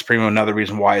PlayStation Plus Premium, another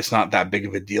reason why it's not that big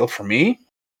of a deal for me,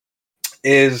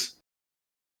 is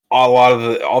a lot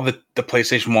of all the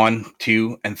PlayStation 1,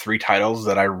 2, and 3 titles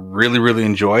that I really, really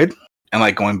enjoyed and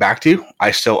like going back to,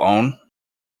 I still own,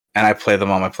 and I play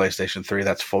them on my PlayStation 3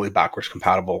 that's fully backwards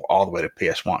compatible all the way to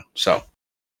PS1. So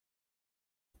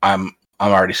I'm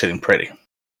already sitting pretty.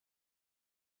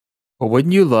 Well,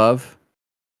 wouldn't you love,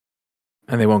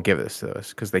 and they won't give this to us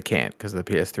because they can't, because of the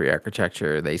PS3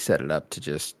 architecture, they set it up to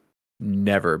just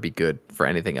never be good for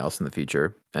anything else in the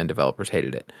future, and developers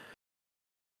hated it.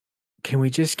 Can we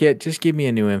just give me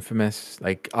a new Infamous,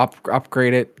 like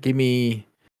upgrade it, give me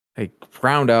like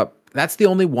round up. That's the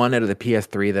only one out of the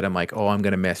PS3 that I'm like, oh, I'm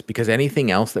going to miss, because anything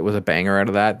else that was a banger out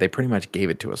of that, they pretty much gave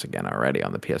it to us again already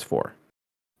on the PS4.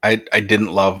 I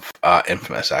didn't love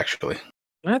Infamous, actually.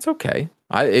 That's okay.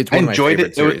 I enjoyed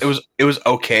it. It was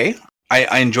okay.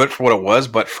 I enjoyed it for what it was,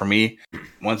 but for me,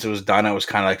 once it was done, it was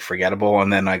kind of like forgettable.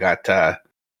 And then I got they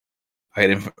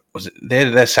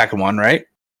had that second one, right?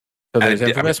 So there's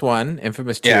Infamous 1,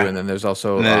 Infamous 2, and then there's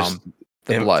also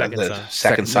the Blood, the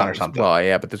Second Son or something. Well,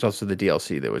 yeah, but there's also the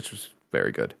DLC which was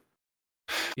very good.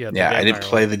 Yeah, I didn't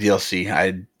play the DLC.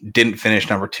 I didn't finish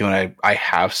number 2, and I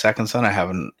have Second Son.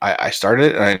 I started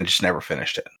it and I just never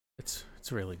finished it. It's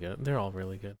really good. They're all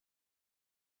really good.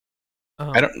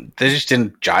 They just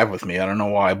didn't jive with me. I don't know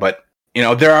why, but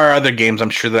there are other games I'm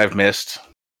sure that I've missed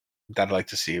that I'd like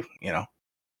to see.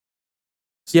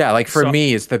 Yeah, like for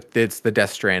me, it's the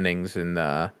Death Strandings, and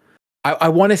I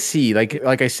want to see,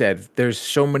 like I said, there's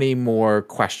so many more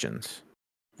questions.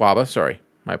 Waba, sorry.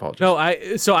 My apologies. No,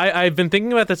 I've been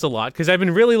thinking about this a lot because I've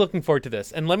been really looking forward to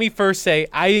this. And let me first say,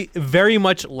 I very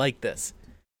much like this.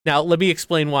 Now, let me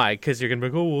explain why, because you're going to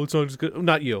be like, oh, well, it's not as good.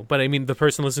 Not you, but I mean the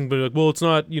person listening will be like, well, it's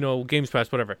not, Games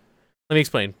Pass, whatever. Let me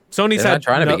explain. Sony's They're not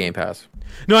trying to be Game Pass.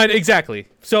 No, exactly.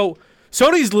 So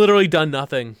Sony's literally done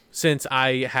nothing since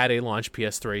I had a launch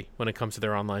PS3 when it comes to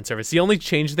their online service. The only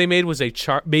change they made was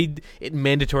made it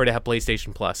mandatory to have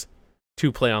PlayStation Plus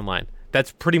to play online.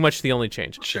 That's pretty much the only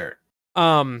change. Sure.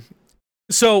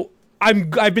 So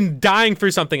I've been dying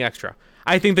for something extra.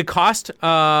 I think the cost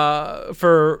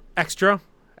for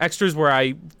extras where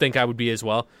I think I would be as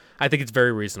well. I think it's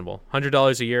very reasonable.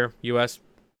 $100 a year US.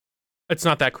 It's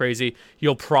not that crazy.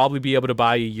 You'll probably be able to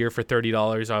buy a year for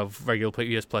 $30 of regular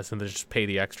PS Plus and then just pay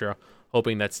the extra,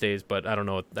 hoping that stays, but I don't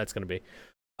know what that's going to be.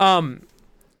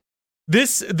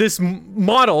 This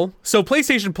model, so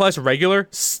PlayStation Plus regular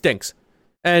stinks.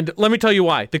 And let me tell you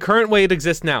why. The current way it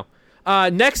exists now.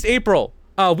 Next April,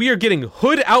 we are getting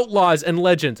Hood Outlaws and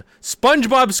Legends,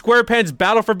 SpongeBob SquarePants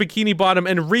Battle for Bikini Bottom,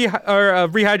 and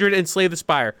Rehydrate and Slay the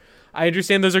Spire. I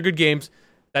understand those are good games.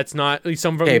 That's not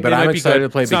some of them. Hey, but I'm excited to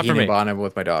play it's Bikini Bottom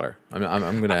with my daughter.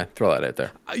 I'm gonna throw that out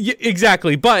there.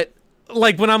 Exactly, but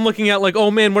like when I'm looking at like,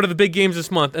 oh man, what are the big games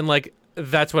this month? And like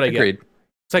that's what I Agreed. get.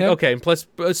 It's like, okay, plus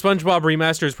SpongeBob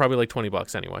Remaster is probably like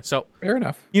 $20 anyway. So fair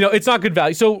enough. It's not good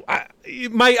value. So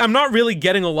I'm not really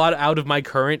getting a lot out of my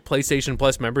current PlayStation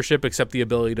Plus membership except the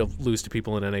ability to lose to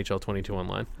people in NHL 22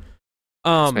 online.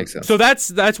 This makes sense. So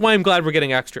that's why I'm glad we're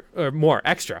getting more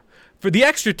extra. For the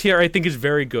extra tier, I think is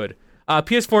very good.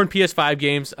 PS4 and PS5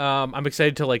 games. I'm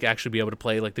excited to like actually be able to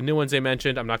play like the new ones they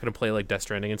mentioned. I'm not going to play like Death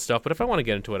Stranding and stuff, but if I want to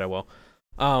get into it, I will.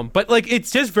 But like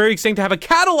it's just very exciting to have a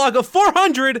catalog of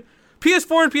 400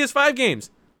 PS4 and PS5 games.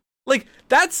 Like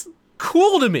that's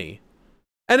cool to me,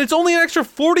 and it's only an extra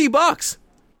 $40.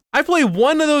 I play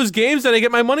one of those games and I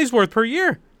get my money's worth per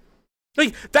year.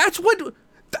 Like that's what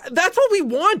we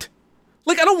want.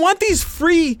 Like I don't want these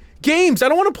free games. I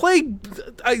don't want to play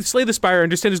Slay the Spire. I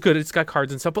understand it's good. It's got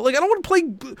cards and stuff, but like I don't want to play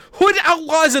Hood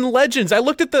Outlaws and Legends. I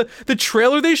looked at the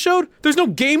trailer they showed. There's no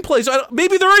gameplay. So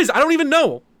maybe there is. I don't even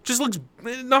know. Just looks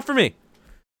not for me.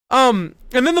 And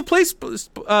then the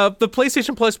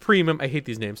PlayStation Plus Premium. I hate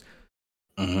these names.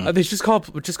 Mm-hmm. They just call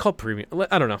it Premium.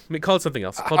 I don't know. Call it something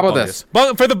else. How about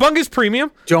Bungus. For the Bungus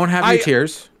Premium, don't have any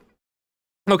tiers.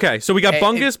 Okay, so we got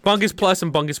Bungus Plus,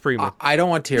 and Bungus Premium. I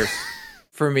don't want tiers.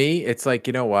 For me, it's like,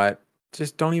 you know what?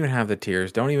 Just don't even have the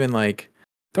tiers. Don't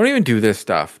even do this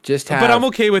stuff. Just have. But I'm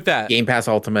okay with that. Game Pass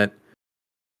Ultimate.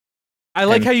 I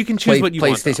like how you can choose what you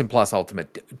want. PlayStation Plus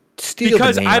Ultimate.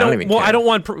 Because I don't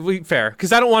want fair.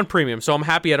 Because I don't want premium, so I'm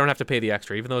happy I don't have to pay the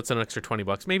extra, even though it's an extra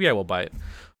 $20. Maybe I will buy it.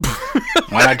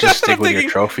 Why not just stick with your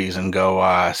trophies and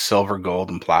go silver, gold,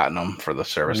 and platinum for the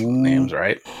service names,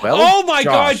 right? Well, oh my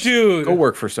God, dude! Go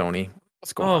work for Sony.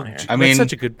 What's going on here? I mean,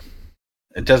 such a good.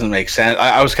 It doesn't make sense.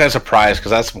 I was kind of surprised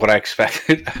because that's what I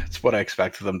expected. That's what I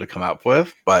expected them to come up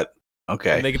with. But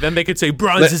okay, and then they could say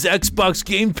Bronze is Xbox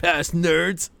Game Pass,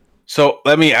 nerds. So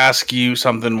let me ask you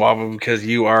something, Waba, because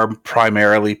you are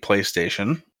primarily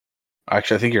PlayStation.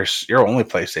 Actually, I think you're only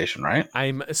PlayStation, right?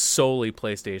 I'm solely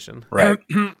PlayStation. Right.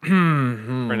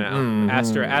 For now.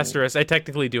 Asterisk. I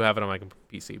technically do have it on my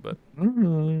PC, but...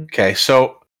 Okay,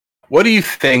 so what do you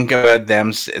think about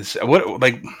them?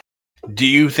 Do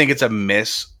you think it's a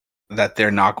miss that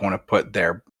they're not going to put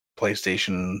their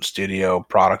PlayStation Studio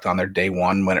product on their day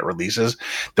one when it releases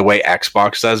the way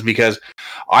Xbox does? Because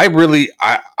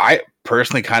I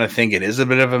personally kind of think it is a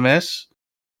bit of a miss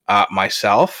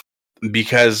myself,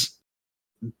 because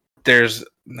there's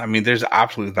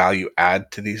absolute value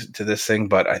add to this thing,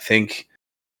 but I think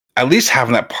at least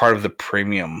having that part of the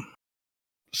premium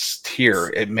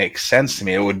tier, it makes sense to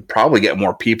me. It would probably get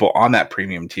more people on that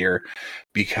premium tier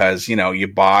because you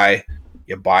buy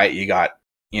it, you got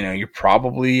you're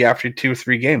probably after 2 or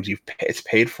 3 games, it's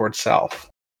paid for itself.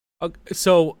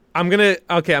 So I'm gonna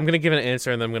give an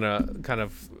answer and then I'm gonna kind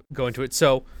of go into it.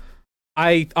 So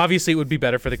obviously it would be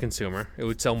better for the consumer. It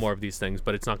would sell more of these things,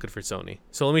 but it's not good for Sony.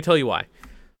 So let me tell you why.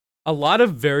 A lot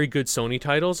of very good Sony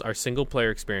titles are single player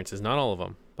experiences. Not all of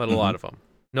them, but a lot of them.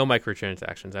 No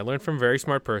microtransactions. I learned from a very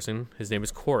smart person, his name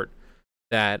is Court,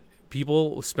 that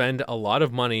people spend a lot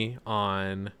of money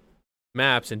on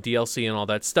maps and DLC and all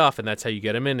that stuff, and that's how you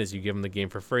get them in, is you give them the game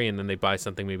for free, and then they buy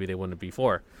something maybe they wouldn't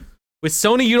before. With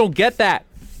Sony, you don't get that.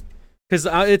 Because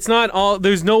it's not all,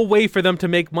 there's no way for them to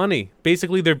make money.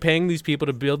 Basically, they're paying these people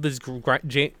to build this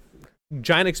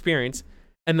giant experience,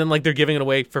 and then like they're giving it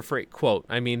away for free. Quote.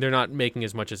 I mean, they're not making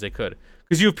as much as they could.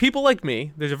 Because you have people like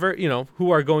me, there's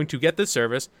who are going to get this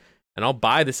service, and I'll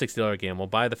buy the $60 game, I'll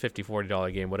buy the $50,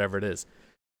 $40 game, whatever it is.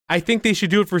 I think they should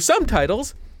do it for some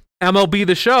titles. MLB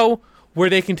The Show, where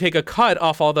they can take a cut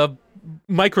off all the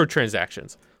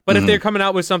microtransactions. But if they're coming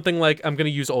out with something like, I'm going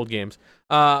to use old games,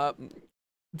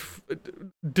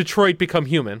 Detroit Become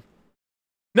Human.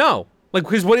 No. Like,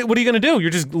 because what are you going to do?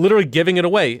 You're just literally giving it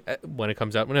away when it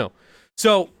comes out. No.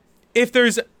 So if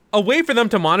there's a way for them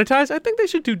to monetize, I think they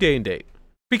should do day and date.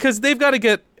 Because they've got to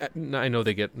get, I know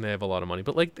they have a lot of money,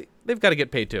 but like they've got to get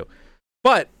paid too.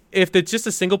 But if it's just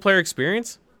a single player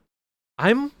experience,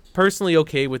 I'm personally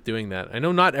okay with doing that. I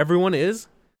know not everyone is,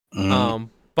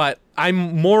 but I'm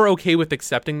more okay with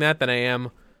accepting that than I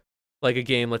am like a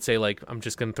game, let's say like, I'm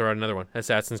just going to throw out another one,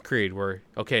 Assassin's Creed, where,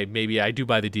 okay, maybe I do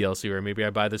buy the DLC or maybe I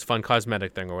buy this fun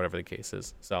cosmetic thing or whatever the case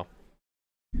is. So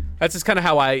that's just kind of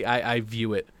how I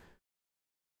view it.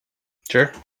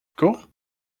 Sure. Cool.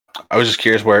 I was just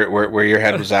curious where your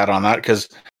head was at on that, because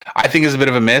I think it's a bit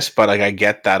of a miss, but like I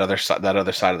get that other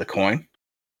side of the coin.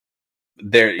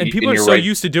 And people are so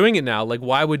used to doing it now. Like,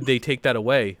 why would they take that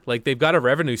away? Like, they've got a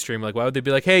revenue stream. Like, why would they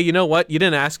be like, hey, you know what? You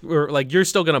didn't ask, or like, you're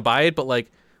still gonna buy it, but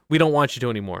like, we don't want you to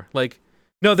anymore. Like,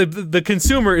 no, the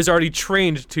consumer is already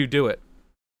trained to do it.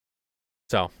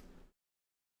 So,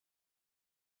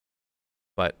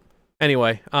 but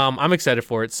anyway, I'm excited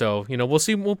for it. So, you know, we'll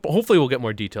see. Hopefully we'll get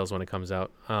more details when it comes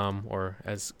out, or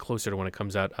as closer to when it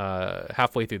comes out,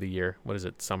 halfway through the year. What is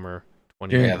it? Summer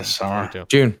 20? June. Yeah, the summer.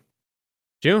 June.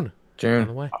 On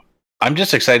the way. I'm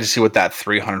just excited to see what that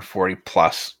 340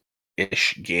 plus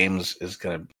ish games is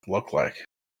going to look like.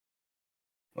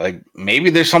 Like,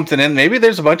 maybe there's something in. Maybe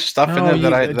there's a bunch of stuff in there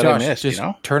that I missed. Just you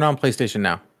know, turn on PlayStation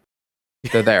Now.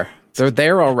 They're there. They're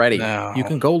there already. No. You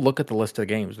can go look at the list of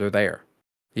games. They're there.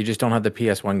 You just don't have the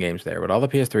PS1 games there, but all the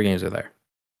PS3 games are there.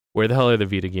 Where the hell are the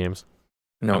Vita games?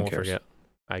 No one won't cares. Forget.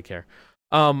 I care.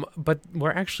 But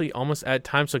we're actually almost at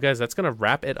time. So, guys, that's gonna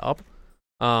wrap it up.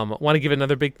 Want to give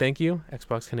another big thank you,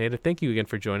 Xbox Canada. Thank you again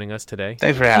for joining us today.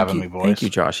 thanks for having me, boys. Thank you,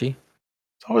 Joshy.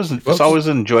 It's always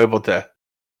enjoyable to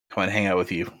come and hang out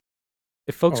with you.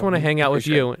 If folks want to hang out with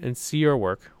you and see your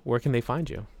work, where can they find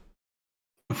you?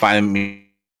 Find me,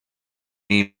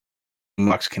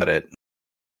 Xbox Canada.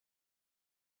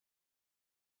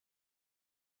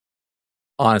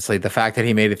 Honestly, the fact that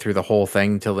he made it through the whole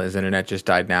thing till his internet just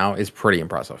died now is pretty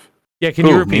impressive. Yeah, can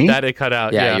you repeat me? that? It cut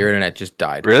out. Yeah, your internet just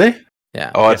died. Really?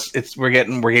 Yeah. Oh, it's we're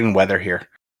getting weather here.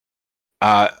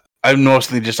 I'm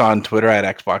mostly just on Twitter at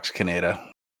Xbox Canada.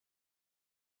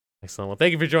 Excellent. Well,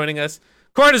 thank you for joining us.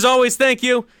 Court, as always, thank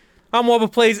you. I'm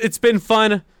Wubba Plays. It's been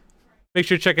fun. Make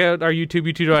sure to check out our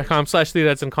YouTube,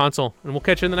 youtube.com/3dadsandconsole, and we'll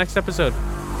catch you in the next episode.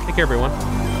 Take care, everyone.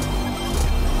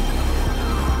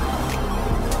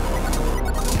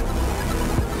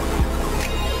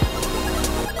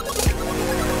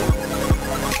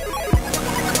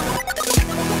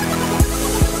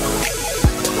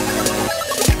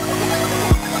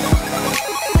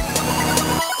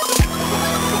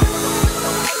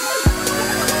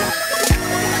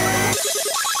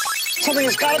 Something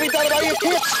has got to be done about your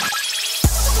kids.